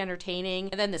mildly entertaining.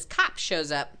 And then this cop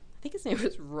shows up. I think his name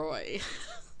was Roy,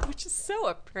 which is so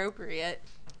appropriate.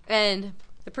 And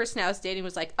the person I was dating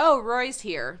was like, oh, Roy's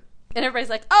here. And everybody's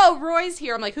like, oh, Roy's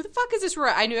here. I'm like, who the fuck is this Roy?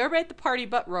 I knew everybody at the party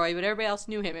but Roy, but everybody else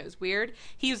knew him. It was weird.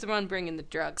 He was the one bringing the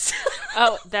drugs.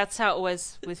 Oh, that's how it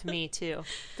was with me, too.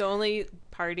 The only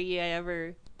party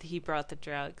he brought the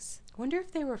drugs. I wonder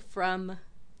if they were from...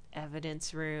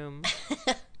 Evidence room.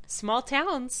 Small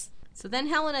towns. So then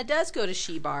Helena does go to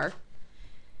She Bar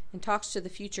and talks to the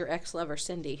future ex-lover,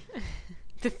 Cindy.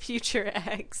 The future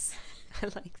ex. I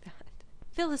like that.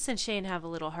 Phyllis and Shane have a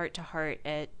little heart-to-heart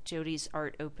at Jody's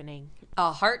art opening.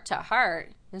 A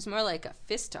heart-to-heart? It's more like a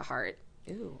fist-to-heart.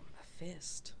 Ooh, a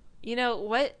fist. You know,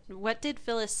 what did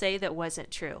Phyllis say that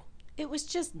wasn't true? It was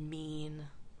just mean.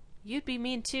 You'd be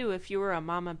mean, too, if you were a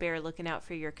mama bear looking out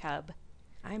for your cub.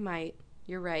 I might.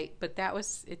 You're right. But that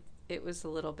was... It was a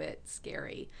little bit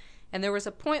scary. And there was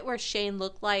a point where Shane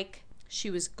looked like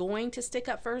she was going to stick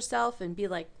up for herself and be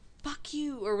like, fuck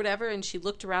you, or whatever, and she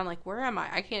looked around like, where am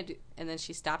I can't do, and then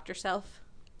she stopped herself.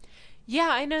 Yeah,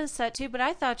 I noticed that too, but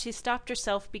I thought she stopped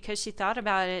herself because she thought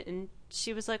about it, and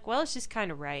she was like, well, she's kind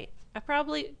of right.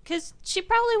 Because she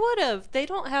probably would have. They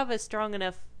don't have a strong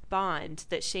enough bond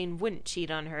that Shane wouldn't cheat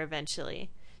on her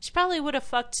eventually. She probably would have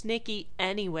fucked Nikki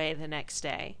anyway the next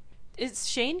day. Is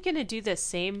Shane gonna do the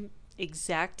same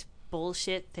exact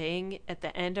bullshit thing at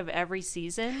the end of every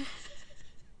season?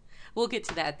 We'll get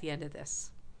to that at the end of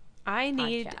this. I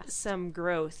need podcast. some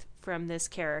growth from this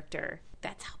character.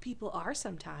 That's how people are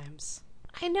sometimes.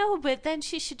 I know, but then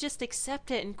she should just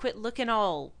accept it and quit looking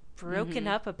all broken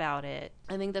up about it.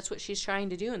 I think that's what she's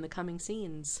trying to do in the coming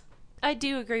scenes. I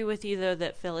do agree with you, though,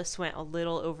 that Phyllis went a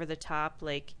little over the top.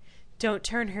 Like, don't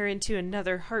turn her into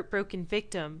another heartbroken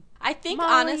victim. I think,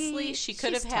 Molly, honestly, she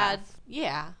could have she's had... tough.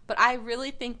 Yeah, but I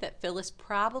really think that Phyllis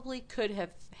probably could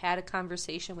have had a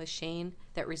conversation with Shane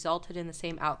that resulted in the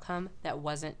same outcome that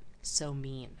wasn't so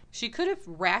mean. She could have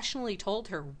rationally told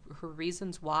her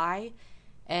reasons why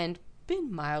and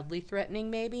been mildly threatening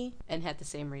maybe and had the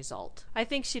same result. I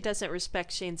think she doesn't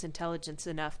respect Shane's intelligence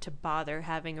enough to bother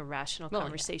having a rational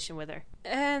conversation with her.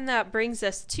 And that brings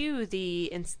us to the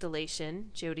installation,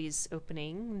 Jody's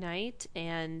opening night,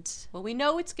 and... Well, we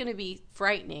know it's going to be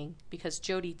frightening because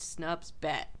Jody snubs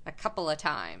Bet a couple of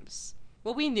times.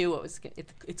 Well, we knew it was...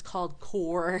 It's called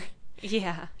Core.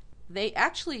 Yeah. They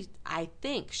actually, I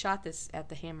think, shot this at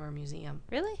the Hammer Museum.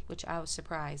 Really? Which I was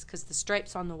surprised, because the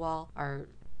stripes on the wall are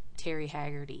Terry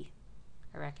Haggerty.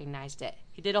 I recognized it.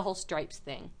 He did a whole stripes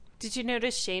thing. Did you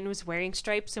notice Shane was wearing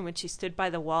stripes, and when she stood by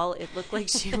the wall, it looked like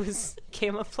she was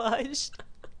camouflaged?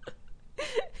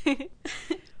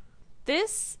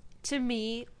 This, to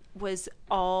me, was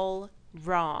all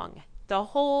wrong. The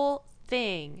whole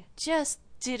thing just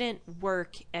didn't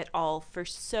work at all for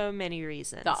so many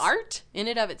reasons. The art in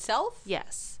and of itself?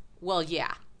 Yes. Well,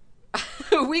 yeah.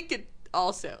 We could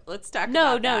also, let's talk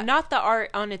about that. No, not the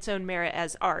art on its own merit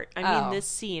as art. I mean Oh. this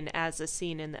scene as a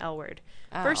scene in the L Word.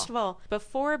 Oh. First of all,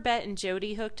 before Bet and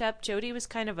Jody hooked up, Jody was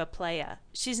kind of a playa.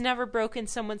 She's never broken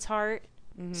someone's heart.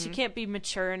 She can't be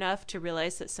mature enough to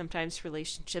realize that sometimes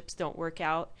relationships don't work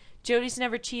out. Jodie's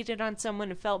never cheated on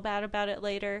someone and felt bad about it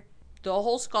later. The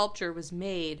whole sculpture was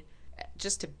made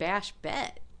just to bash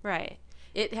Bet. Right.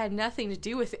 It had nothing to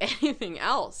do with anything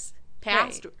else,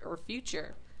 past or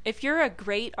future. If you're a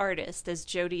great artist, as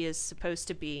Jodie is supposed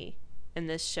to be in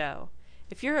this show,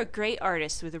 if you're a great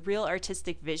artist with a real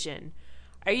artistic vision,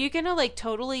 are you going to like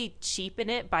totally cheapen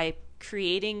it by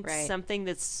creating something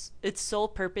that's its sole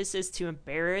purpose is to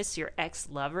embarrass your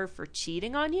ex-lover for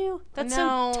cheating on you? That's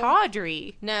so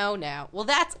tawdry. No. Well,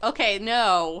 that's okay.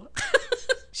 No.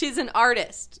 She's an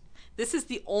artist. This is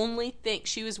the only thing.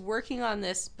 She was working on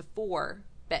this before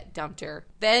Bet dumped her.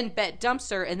 Then Bet dumps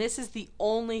her, and this is the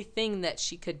only thing that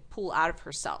she could pull out of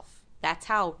herself. That's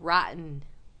how rotten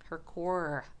her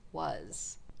core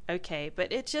was. Okay,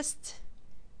 but it just...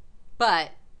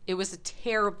 But it was a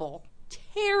terrible,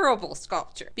 terrible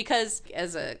sculpture. Because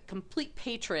as a complete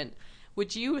patron,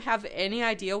 would you have any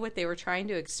idea what they were trying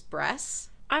to express?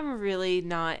 I'm really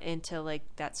not into like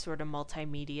that sort of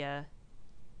multimedia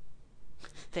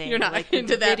thing. You're not like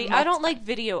into that. I don't like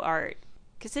video art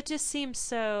because it just seems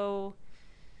so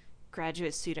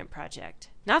graduate student project.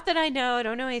 Not that I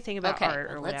don't know anything about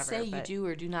art or whatever. Let's say you do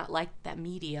or do not like that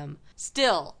medium.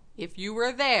 Still, if you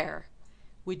were there,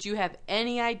 would you have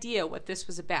any idea what this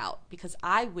was about? Because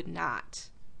I would not.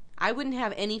 I wouldn't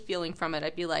have any feeling from it.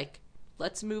 I'd be like,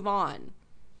 let's move on.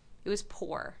 It was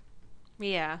poor.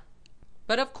 Yeah.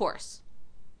 But of course,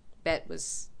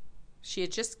 she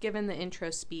had just given the intro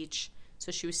speech,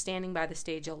 so she was standing by the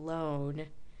stage alone.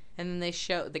 And then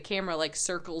the camera like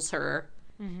circles her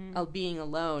of being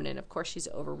alone. And of course, she's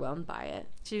overwhelmed by it.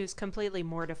 She was completely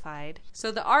mortified.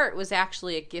 So the art was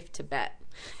actually a gift to Bet.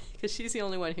 Because she's the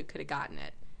only one who could have gotten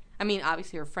it. I mean,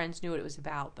 obviously her friends knew what it was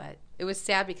about, but it was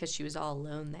sad because she was all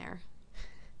alone there.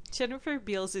 Jennifer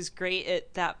Beals is great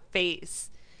at that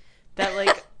face. That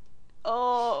like,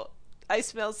 oh, I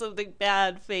smell something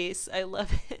bad face. I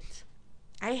love it.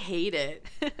 I hate it.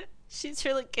 She's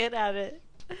really good at it.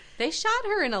 They shot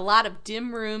her in a lot of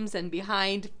dim rooms and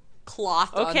behind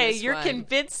cloth on Okay, this you're one.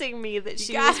 convincing me that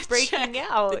she was breaking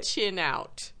out. The chin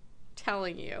out.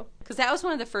 Telling you. Because that was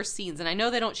one of the first scenes, and I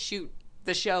know they don't shoot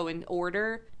the show in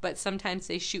order, but sometimes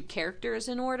they shoot characters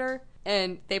in order,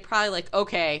 and they probably like,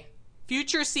 okay,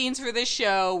 future scenes for this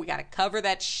show, we gotta cover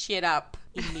that shit up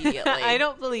immediately. I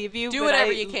don't believe you. Do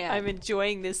whatever you can. I'm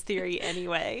enjoying this theory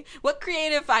anyway. What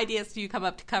creative ideas do you come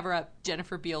up to cover up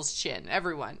Jennifer Beals' chin?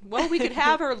 Everyone. Well, we could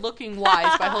have her looking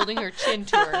wise by holding her chin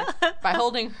to her, by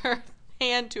holding her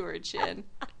hand to her chin.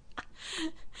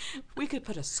 We could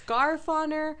put a scarf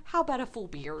on her. How about a full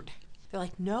beard? They're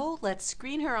like, no, let's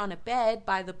screen her on a bed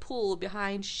by the pool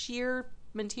behind sheer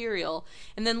material,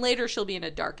 and then later she'll be in a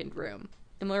darkened room.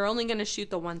 And we're only going to shoot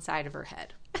the one side of her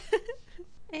head.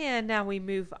 And now we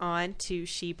move on to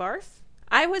She Barf.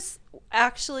 I was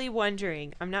actually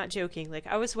wondering, I'm not joking, like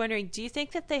I was wondering, do you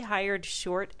think that they hired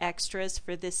short extras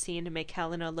for this scene to make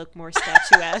Helena look more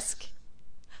statuesque?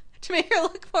 To make her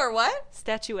look more what?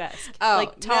 Statuesque. Oh,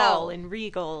 like tall no. and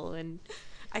regal. And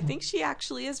I think she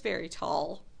actually is very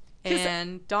tall.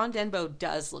 And Dawn Denbo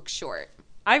does look short.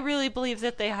 I really believe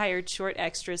that they hired short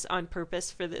extras on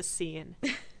purpose for this scene.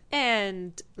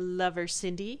 And lover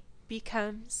Cindy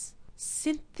becomes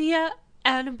Cynthia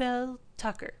Annabelle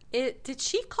Tucker. Did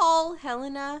she call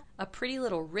Helena a pretty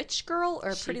little rich girl or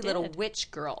a She pretty little did. witch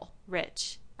girl?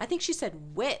 Rich. I think she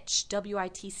said witch,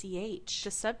 W-I-T-C-H.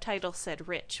 The subtitle said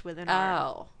rich with an R.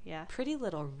 Oh. Yeah. Pretty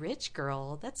little rich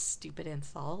girl. That's a stupid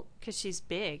insult. Because she's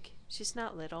big. She's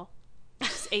not little.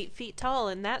 She's 8 feet tall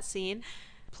in that scene.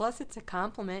 Plus, it's a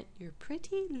compliment. You're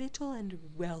pretty little and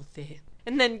wealthy.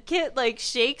 And then Kit, like,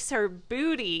 shakes her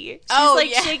booty. She's, Oh, like,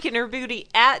 yeah. shaking her booty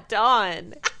at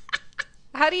Dawn.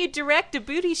 How do you direct a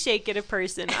booty shake at a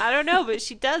person? I don't know, but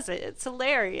she does it. It's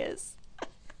hilarious.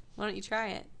 Why don't you try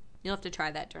it? You'll have to try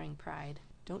that during Pride.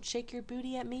 Don't shake your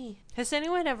booty at me. Has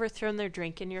anyone ever thrown their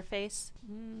drink in your face?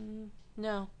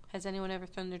 No. Has anyone ever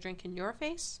thrown their drink in your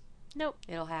face? Nope.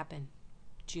 It'll happen.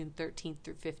 June 13th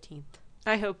through 15th.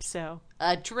 I hope so.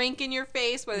 A drink in your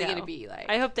face? What are they No. going to be like?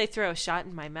 I hope they throw a shot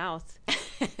in my mouth.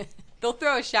 They'll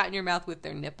throw a shot in your mouth with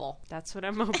their nipple. That's what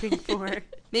I'm hoping for.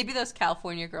 Maybe those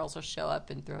California girls will show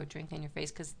up and throw a drink in your face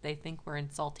because they think we're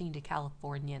insulting to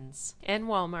Californians. And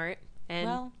Walmart. And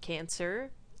Well-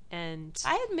 cancer. And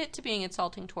I admit to being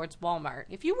insulting towards Walmart.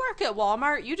 If you work at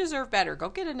Walmart, you deserve better. Go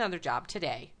get another job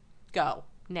today. Go.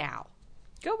 Now.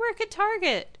 go work at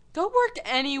Target. Go work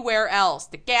anywhere else.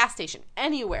 The gas station.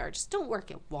 Anywhere. Just don't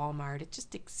work at Walmart. It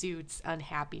just exudes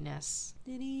unhappiness.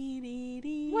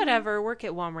 Whatever. Work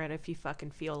at Walmart if you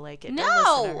fucking feel like it. No!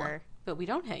 Don't listen to her. But we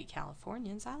don't hate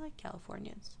Californians. I like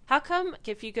Californians. How come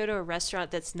if you go to a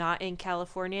restaurant that's not in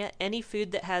California, any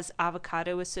food that has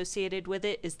avocado associated with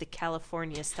it is the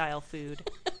California style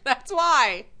food? That's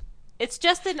why. It's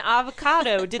just an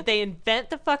avocado. Did they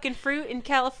invent the fucking fruit in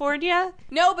California?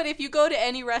 No, but if you go to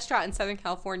any restaurant in Southern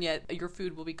California, your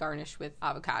food will be garnished with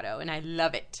avocado, and I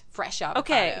love it. Fresh avocado.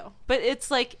 Okay, but it's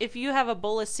like if you have a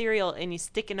bowl of cereal and you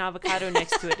stick an avocado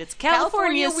next to it, it's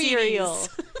California cereal.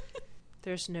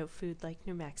 There's no food like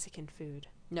New Mexican food.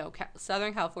 No,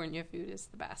 Southern California food is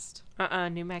the best.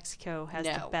 New Mexico has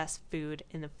the best food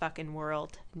in the fucking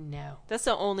world. No. That's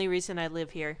the only reason I live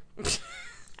here.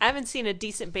 I haven't seen a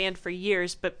decent band for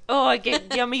years, but I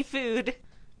get yummy food.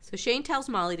 So Shane tells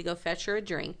Molly to go fetch her a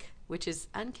drink, which is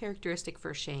uncharacteristic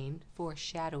for Shane,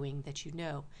 foreshadowing that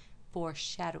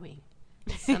foreshadowing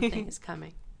something is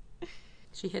coming.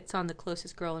 She hits on the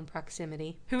closest girl in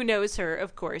proximity. Who knows her,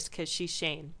 of course, because she's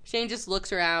Shane. Shane just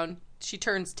looks around. She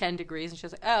turns 10 degrees and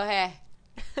she's like, oh, hey.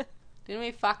 Didn't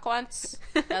we fuck once?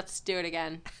 Let's do it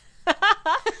again.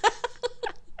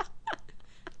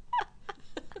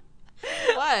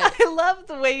 What? I love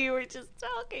the way you were just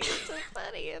talking. It's so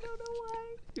funny. I don't know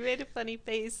why. You made a funny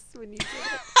face when you did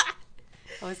it.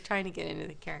 I was trying to get into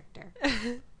the character.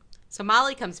 So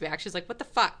Molly comes back. She's like, what the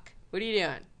fuck? What are you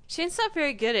doing? Shane's not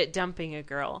very good at dumping a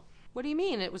girl. What do you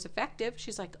mean? It was effective.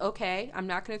 She's like, okay, I'm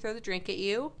not going to throw the drink at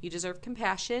you. You deserve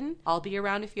compassion. I'll be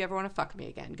around if you ever want to fuck me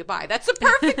again. Goodbye. That's a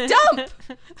perfect dump.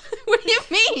 What do you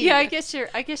mean? Yeah, I guess you're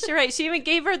right. She even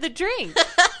gave her the drink.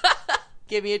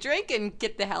 Give me a drink and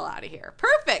get the hell out of here.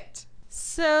 Perfect.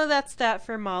 So that's that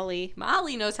for Molly.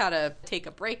 Molly knows how to take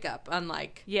a breakup,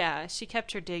 unlike... Yeah, she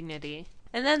kept her dignity.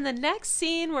 And then the next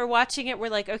scene, we're watching it, we're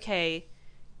like, okay,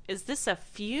 is this a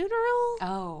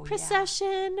funeral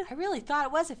procession? Yeah. I really thought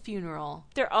it was a funeral.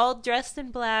 They're all dressed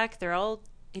in black. They're all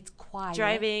It's quiet.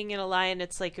 driving in a line.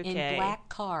 It's like, okay. In black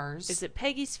cars. Is it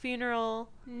Peggy's funeral?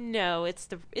 No, it's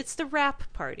the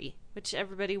wrap party, which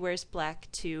everybody wears black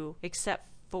too, except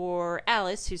for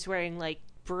Alice, who's wearing like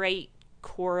bright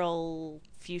coral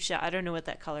fuchsia. I don't know what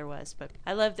that color was, but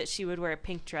I love that she would wear a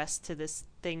pink dress to this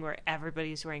thing where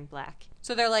everybody's wearing black.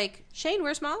 So they're like, Shane,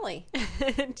 where's Molly?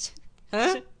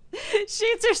 Huh?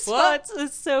 Shane's response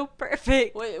is so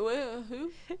perfect. Wait,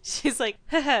 who? She's like,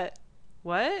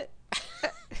 what?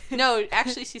 No,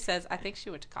 actually she says, I think she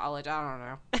went to college.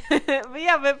 I don't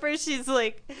know. but first she's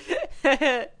like,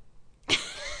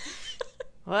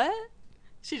 what?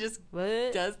 She just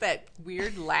does that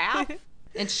weird laugh.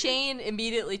 And Shane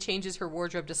immediately changes her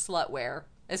wardrobe to slutwear.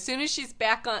 As soon as she's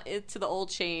back on into the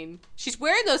old Shane, she's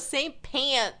wearing those same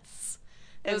pants.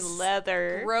 And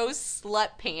leather. Gross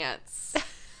slut pants.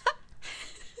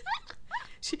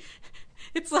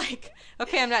 It's like,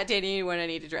 okay, I'm not dating anyone. I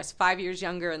need to dress 5 years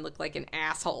younger and look like an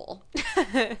asshole.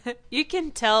 You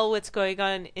can tell what's going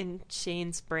on in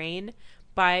Shane's brain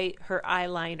by her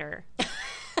eyeliner.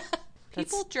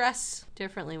 People dress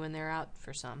differently when they're out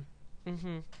for some.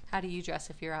 Mm-hmm. How do you dress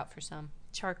if you're out for some?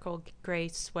 Charcoal gray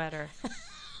sweater.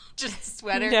 Just a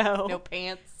sweater? No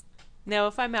pants? No,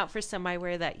 if I'm out for some, I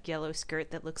wear that yellow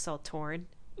skirt that looks all torn.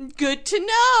 Good to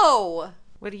know!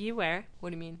 What do you wear? What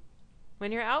do you mean?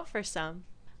 When you're out for some.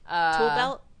 Tool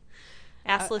belt?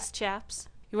 Assless chaps?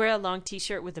 You wear a long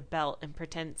t-shirt with a belt and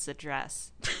pretend it's a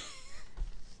dress.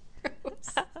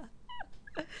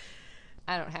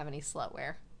 I don't have any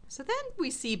slutwear. So then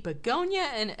we see Begonia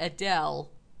and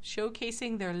Adele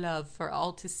showcasing their love for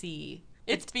all to see.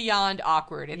 It's beyond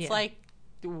awkward. It's like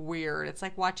weird. It's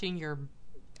like watching your...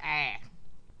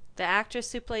 The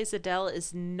actress who plays Adele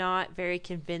is not very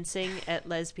convincing at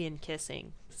lesbian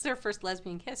kissing. This is her first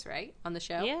lesbian kiss, right? On the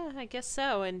show? Yeah, I guess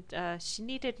so. And she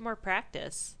needed more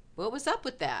practice. What was up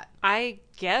with that? I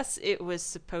guess it was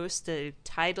supposed to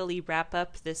tidily wrap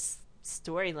up this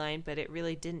storyline, but it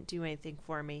really didn't do anything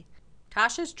for me.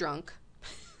 Tasha's drunk.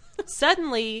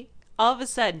 Suddenly, all of a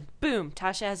sudden, boom,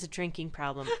 Tasha has a drinking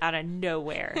problem out of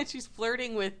nowhere. And she's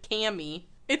flirting with Cammie.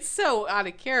 It's so out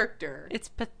of character. It's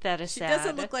pathetic. She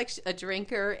doesn't look like a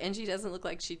drinker, and she doesn't look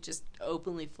like she'd just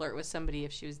openly flirt with somebody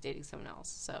if she was dating someone else.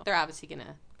 So they're obviously going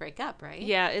to break up, right?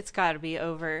 Yeah, it's got to be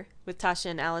over. With Tasha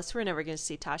and Alice, we're never going to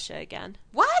see Tasha again.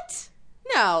 What?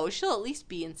 No, she'll at least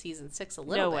be in season 6 a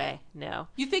little bit. No way, no.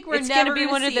 You think we're it's never going to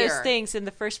be one of those her. things in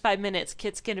the first 5 minutes.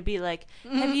 Kit's going to be like,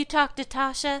 have you talked to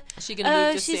Tasha? Is she going to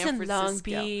move to she's San in Francisco? Long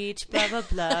Beach, blah, blah,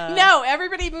 blah. No,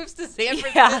 everybody moves to San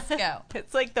Francisco. Yeah.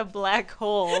 It's like the black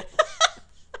hole.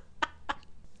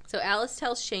 So Alice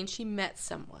tells Shane she met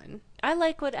someone. I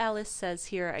like what Alice says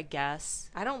here, I guess.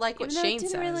 I don't like what Even though it Shane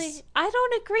didn't says. really- I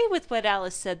don't agree with what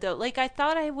Alice said, though. Like, I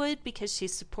thought I would because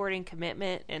she's supporting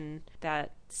commitment and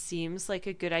that seems like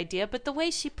a good idea, but the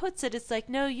way she puts it, it's like,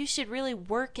 no, you should really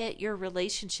work at your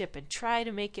relationship and try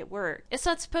to make it work. It's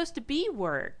not supposed to be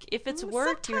work. If it's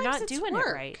work, you're not doing it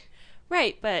right.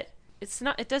 Right, but it's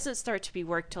not. It doesn't start to be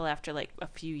work till after like a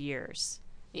few years.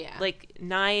 Yeah. Like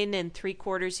 9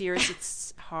 3/4 years,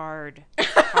 it's hard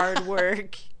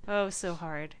work. Oh, so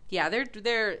hard. Yeah,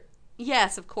 they're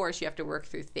yes, of course you have to work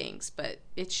through things, but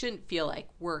it shouldn't feel like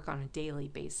work on a daily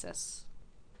basis.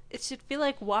 It should feel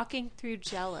like walking through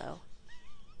Jell-O.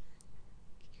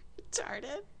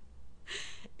 Retarded.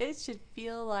 It should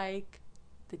feel like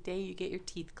the day you get your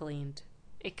teeth cleaned.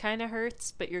 It kind of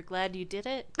hurts, but you're glad you did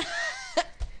it.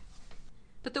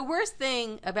 But the worst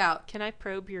thing about Can I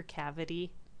probe your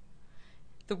cavity?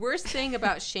 The worst thing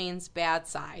about Shane's bad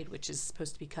side, which is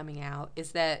supposed to be coming out,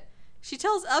 is that she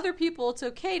tells other people it's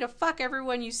okay to fuck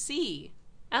everyone you see.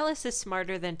 Alice is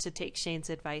smarter than to take Shane's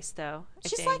advice, though.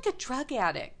 She's like a drug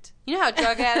addict. You know how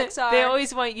drug addicts are? They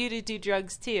always want you to do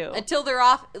drugs, too. Until they're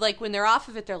off, like when they're off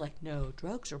of it, they're like, no,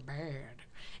 drugs are bad.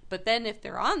 But then if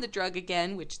they're on the drug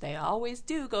again, which they always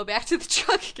do, go back to the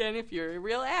drug again if you're a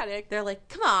real addict, they're like,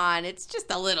 come on, it's just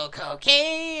a little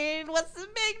cocaine. What's the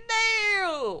big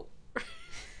deal?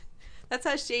 That's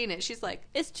how Shane is. She's like,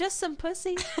 It's just some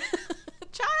pussy.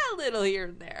 try a little here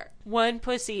and there. One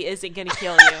pussy isn't going to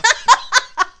kill you.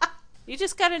 You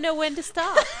just got to know when to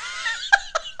stop.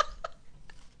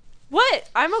 What?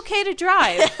 I'm okay to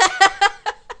drive.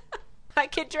 I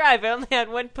can drive. I only had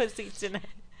one pussy tonight.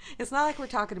 It's not like we're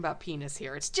talking about penis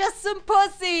here. It's just some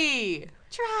pussy.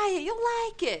 Try it. You'll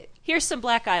like it. Here's some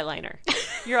black eyeliner.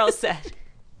 You're all set.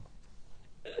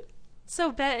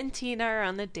 So Bet and Tina are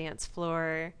on the dance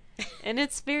floor. And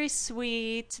it's very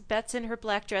sweet. Bet's in her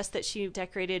black dress that she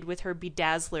decorated with her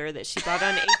bedazzler that she bought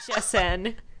on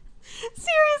HSN.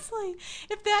 Seriously,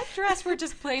 if that dress were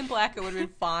just plain black, it would have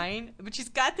been fine. But she's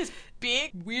got this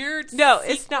big, weird, No,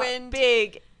 it's not sequined-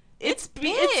 big. It's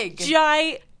big. It's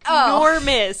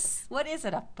ginormous. What is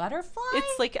it, a butterfly?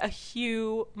 It's like a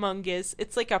humongous.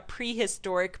 It's like a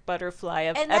prehistoric butterfly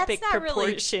of And that's epic not really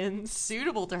proportions.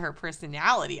 suitable to her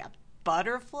personality. A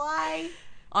butterfly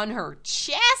on her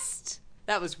chest?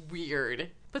 That was weird.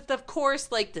 But of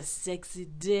course, like the sexy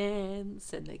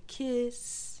dance and the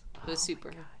kiss was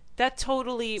super That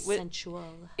totally was. sensual.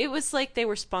 It was like they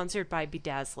were sponsored by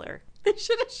Bedazzler. They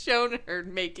should have shown her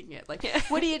making it. Like,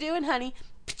 what are you doing, honey?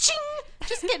 Paching!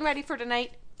 Just getting ready for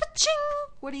tonight. Paching!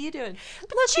 What are you doing?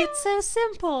 Look, it's so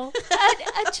simple.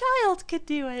 A child could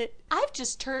do it. I've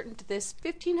just turned this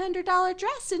 $1,500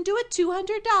 dress into a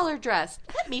 $200 dress.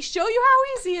 Let me show you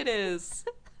how easy it is.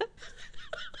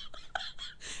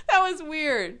 That was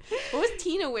weird. What was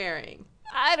Tina wearing?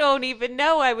 I don't even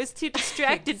know. I was too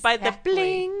distracted by the Exactly.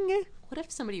 bling. What if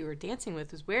somebody you were dancing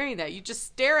with was wearing that? You just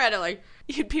stare at it like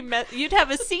You'd have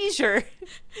a seizure.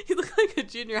 you look like a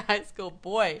junior high school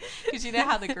boy. Because you know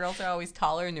how the girls are always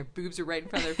taller and their boobs are right in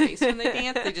front of their face when they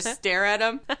dance? They just stare at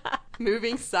them,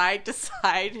 moving side to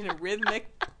side in a rhythmic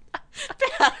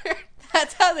pattern.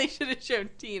 That's how they should have shown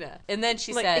Tina. And then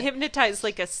she Like said, hypnotized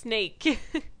like a snake.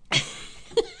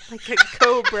 Like a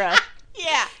cobra.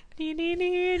 yeah. And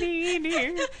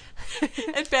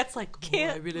And Beth's like, oh, I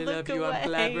Can't really look love you. I'm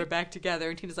glad away. we're back together.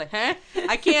 And Tina's like, huh?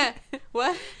 I can't.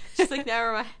 What? She's like,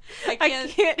 never mind. I I can't.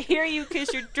 can't hear you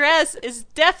because your dress is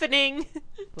deafening.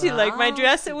 Do you like my Wow.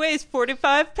 dress? It weighs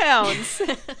 45 pounds.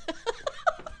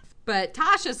 But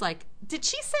Tasha's like, did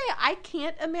she say I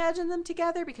can't imagine them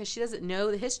together because she doesn't know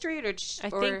the history? Or I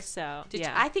think so.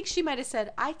 Yeah. I think she might have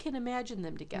said, I can imagine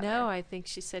them together. No, I think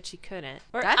she said she couldn't.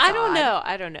 Or That's I don't odd. know.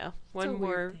 I don't know. a One weird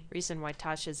more thing. reason why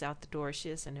Tasha's out the door. She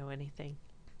doesn't know anything.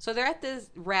 So they're at this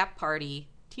rap party.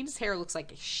 Tina's hair looks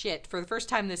like shit for the first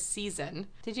time this season.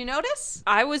 Did you notice?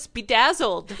 I was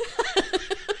bedazzled.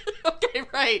 Okay,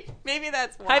 right. Maybe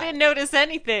that's why. I didn't notice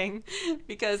anything.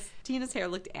 Because Tina's hair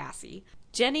looked assy.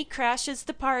 Jenny crashes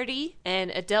the party,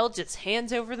 and Adele just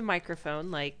hands over the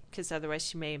microphone, like, because otherwise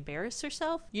she may embarrass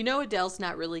herself. You know Adele's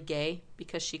not really gay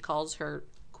because she calls her,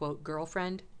 quote,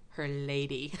 girlfriend her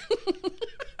lady.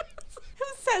 Who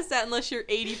says that unless you're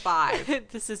 85?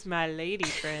 This is my lady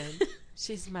friend.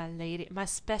 She's my lady, my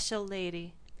special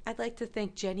lady. I'd like to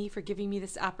thank Jenny for giving me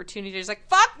this opportunity. She's like,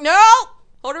 fuck no!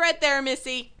 Hold it right there,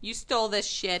 Missy. You stole this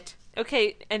shit.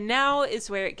 Okay, and now is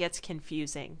where it gets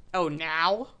confusing. Oh,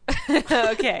 now?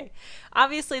 Okay.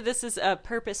 Obviously, this is a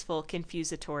purposeful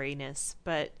confusatoriness,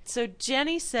 but so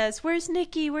Jenny says, "Where's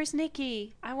Nikki? Where's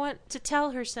Nikki? I want to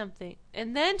tell her something."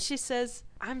 And then she says,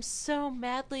 "I'm so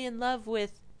madly in love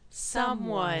with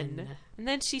someone." And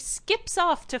then she skips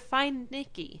off to find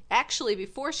Nikki. Actually,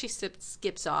 before she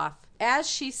skips off, as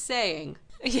she's saying,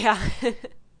 Yeah.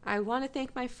 I want to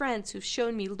thank my friends who've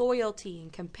shown me loyalty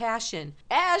and compassion.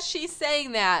 As she's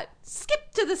saying that,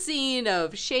 skip to the scene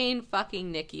of Shane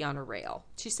fucking Nikki on a rail.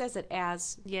 She says it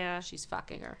as she's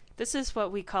fucking her. This is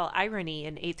what we call irony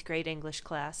in 8th grade English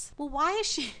class. Well, why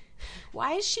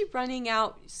is she running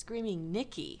out screaming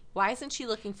Nikki? Why isn't she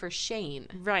looking for Shane?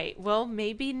 Right. Well,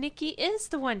 maybe Nikki is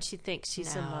the one she thinks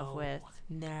she's in love with.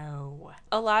 No.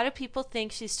 A lot of people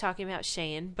think she's talking about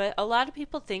Shane, but a lot of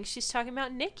people think she's talking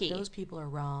about Nikki. Those people are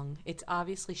wrong. It's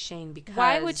obviously Shane because...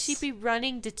 Why would she be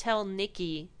running to tell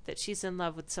Nikki that she's in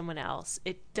love with someone else?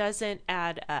 It doesn't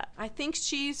add up. I think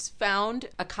she's found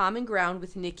a common ground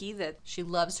with Nikki, that she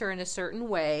loves her in a certain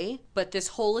way, but this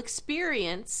whole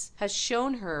experience has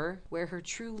shown her where her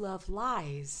true love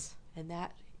lies, and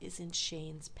that is in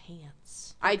Shane's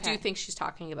pants. Okay. I do think she's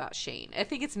talking about Shane. I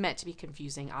think it's meant to be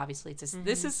confusing. Obviously, this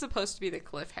is supposed to be the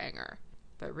cliffhanger,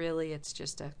 but really it's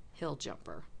just a hill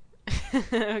jumper.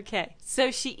 Okay. So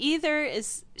she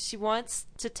wants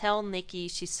to tell Nikki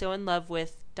she's so in love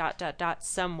with ...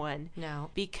 someone. No.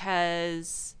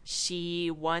 Because she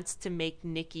wants to make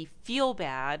Nikki feel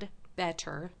bad.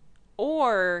 Better.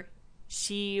 Or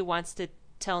she wants to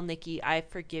tell Nikki, I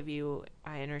forgive you,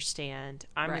 I understand,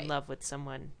 I'm in love with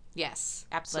someone. Yes,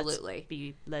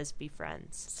 absolutely. Let's be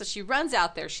friends. So she runs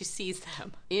out there, she sees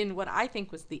them in what I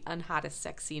think was the unhottest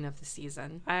sex scene of the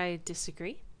season. I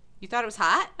disagree. You thought it was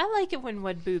hot? I like it when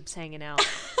one boob's hanging out.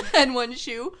 And one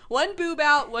boob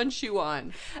out, one shoe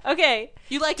on. Okay.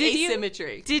 You like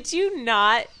asymmetry. Did you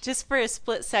not, just for a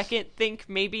split second, think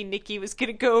maybe Nikki was going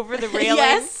to go over the railing?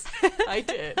 Yes, I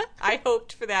did. I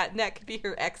hoped for that, and that could be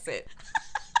her exit.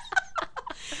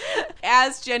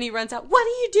 As Jenny runs out, what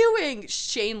are you doing?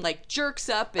 Shane jerks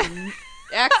up and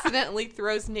accidentally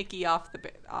throws Nikki off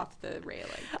the railing.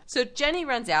 So Jenny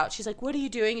runs out. She's like, what are you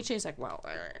doing? And Shane's like, well,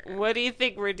 what do you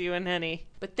think we're doing, honey?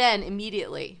 But then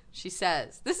immediately she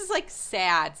says, this is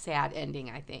sad ending,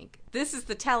 I think. This is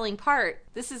the telling part.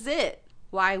 This is it.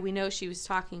 Why we know she was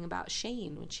talking about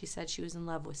Shane when she said she was in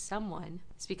love with someone.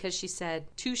 It's because she said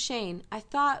to Shane, I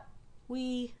thought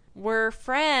we were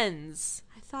friends.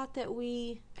 I thought that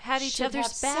we had each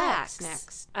other's backs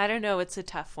next. I don't know. It's a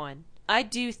tough one. I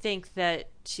do think that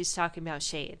she's talking about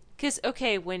Shane. Because,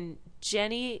 okay, when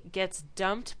Jenny gets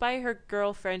dumped by her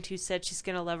girlfriend who said she's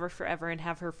going to love her forever and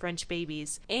have her French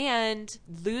babies, and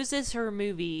loses her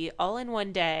movie all in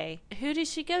one day, who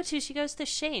does she go to? She goes to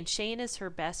Shane. Shane is her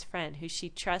best friend who she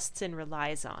trusts and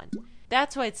relies on.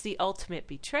 That's why it's the ultimate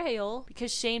betrayal,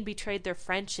 because Shane betrayed their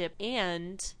friendship,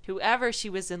 and whoever she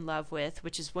was in love with,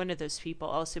 which is one of those people,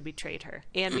 also betrayed her.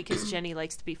 And because Jenny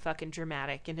likes to be fucking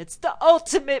dramatic, and it's the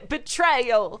ultimate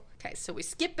betrayal. Okay, so we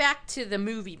skip back to the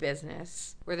movie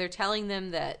business, where they're telling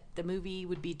them that the movie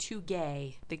would be too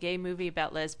gay. The gay movie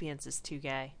about lesbians is too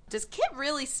gay. Does Kit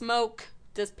really smoke?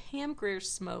 Does Pam Grier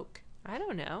smoke? I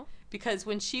don't know. Because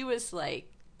when she was like,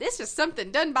 this is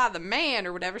something done by the man,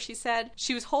 or whatever she said,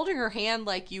 she was holding her hand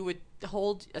like you would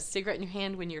hold a cigarette in your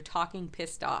hand when you're talking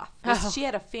pissed off. She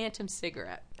had a phantom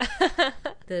cigarette.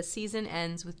 The season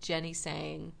ends with Jenny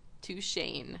saying to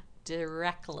Shane,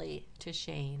 directly to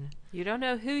Shane, you don't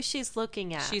know who she's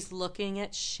looking at. She's looking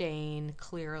at Shane,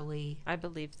 clearly. I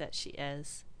believe that she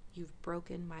is. You've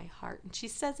broken my heart. And she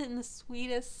says it in the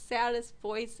sweetest, saddest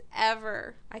voice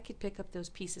ever. I could pick up those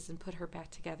pieces and put her back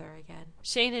together again.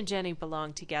 Shane and Jenny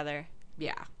belong together.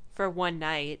 Yeah. For one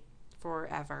night.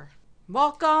 Forever.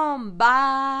 Welcome,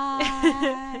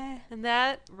 bye. And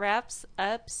that wraps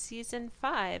up season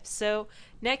 5. So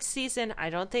next season, I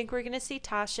don't think we're going to see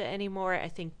Tasha anymore. I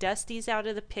think Dusty's out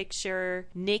of the picture.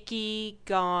 Nikki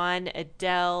gone.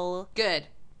 Adele. Good.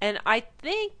 And I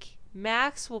think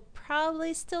Max will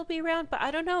probably still be around, but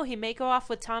I don't know. He may go off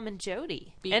with Tom and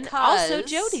Jody. And also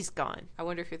Jody's gone. I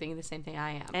wonder if you're thinking the same thing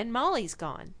I am. And Molly's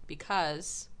gone.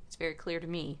 Because it's very clear to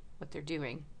me what they're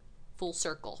doing. Full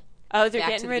circle. Oh, they're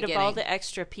getting rid of all the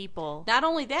extra people. Not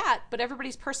only that, but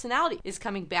everybody's personality is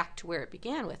coming back to where it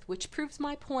began with, which proves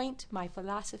my point, my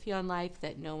philosophy on life,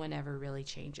 that no one ever really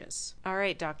changes. All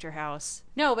right, Dr. House.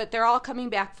 No, but they're all coming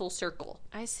back full circle.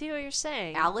 I see what you're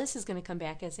saying. Alice is going to come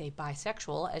back as a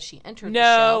bisexual as she entered the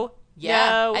show.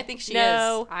 Yeah, I think she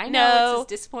is. I know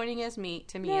it's as disappointing to me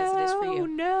as it is for you.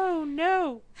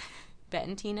 No. Bet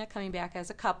and Tina coming back as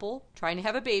a couple, trying to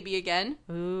have a baby again.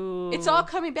 Ooh. It's all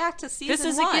coming back to season 1. This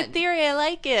is a good theory. I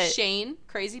like it. Shane,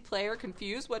 crazy player,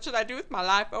 confused. What should I do with my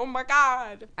life? Oh my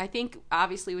God. I think,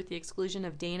 obviously, with the exclusion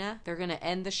of Dana, they're going to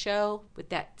end the show with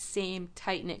that same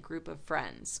tight-knit group of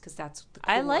friends, because that's the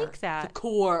core. I like that. The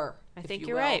core. I think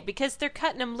you're right, because they're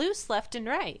cutting them loose left and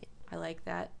right. I like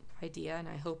that idea, and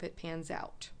I hope it pans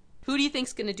out. Who do you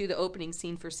think's going to do the opening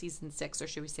scene for season 6, or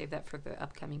should we save that for the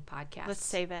upcoming podcast? Let's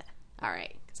save it. All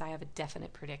right, because I have a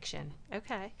definite prediction.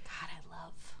 Okay. God, I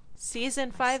love...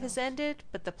 Season 5 has ended,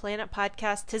 but the Planet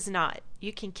Podcast has not.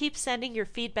 You can keep sending your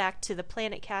feedback to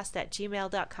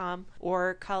theplanetcast@gmail.com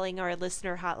or calling our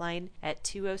listener hotline at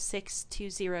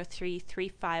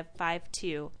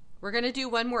 206-203-3552. We're going to do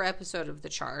one more episode of the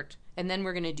chart, and then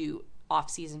we're going to do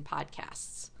off-season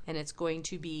podcasts. And it's going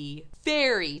to be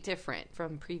very different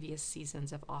from previous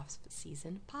seasons of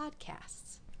off-season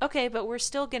podcasts. Okay, but we're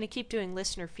still going to keep doing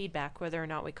listener feedback whether or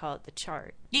not we call it the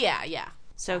chart. Yeah.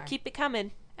 So Sorry. keep it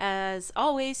coming. As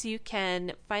always, you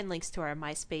can find links to our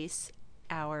MySpace,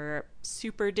 our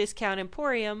super discount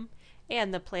Emporium,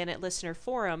 and the Planet Listener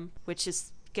Forum, which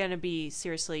is going to be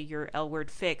seriously your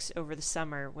L-word fix over the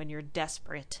summer when you're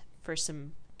desperate for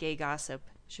some gay gossip.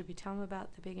 Should we tell them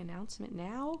about the big announcement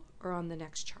now or on the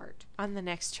next chart? On the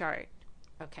next chart.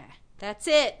 Okay. That's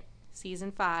it.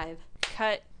 Season 5.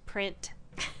 Cut, print.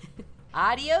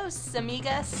 Adios,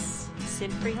 amigas.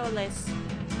 Sin frijoles.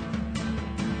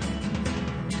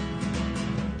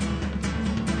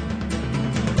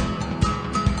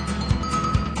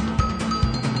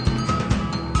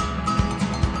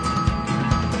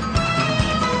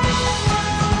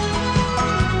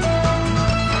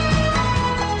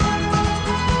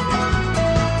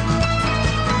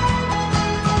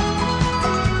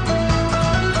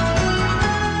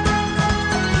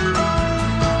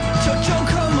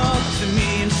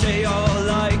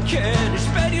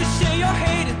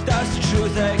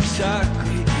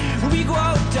 Exactly. When we go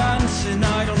out dancing,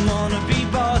 I don't wanna be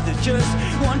bothered, just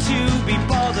want to be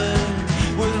bothered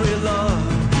with real love.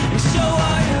 And so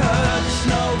I heard it's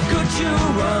no good to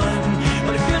run,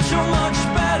 but it feels so much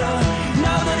better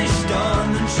now that it's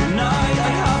done. And tonight I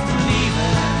have to leave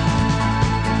it.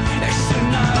 Yes,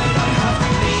 tonight I have to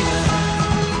leave it.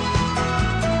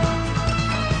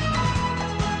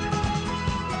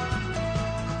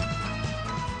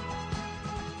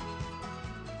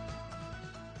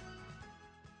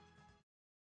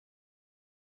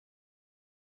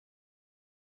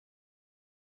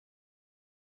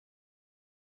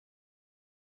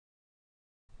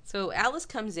 So Alice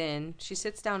comes in, she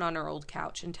sits down on her old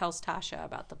couch and tells Tasha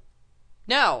about the...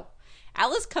 No!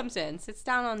 Alice comes in, sits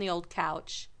down on the old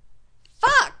couch.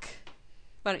 Fuck!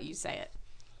 Why don't you say it?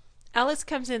 Alice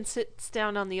comes in, sits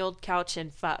down on the old couch,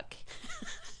 and fuck.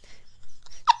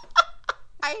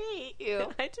 I hate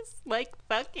you. I just like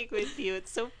fucking with you.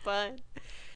 It's so fun.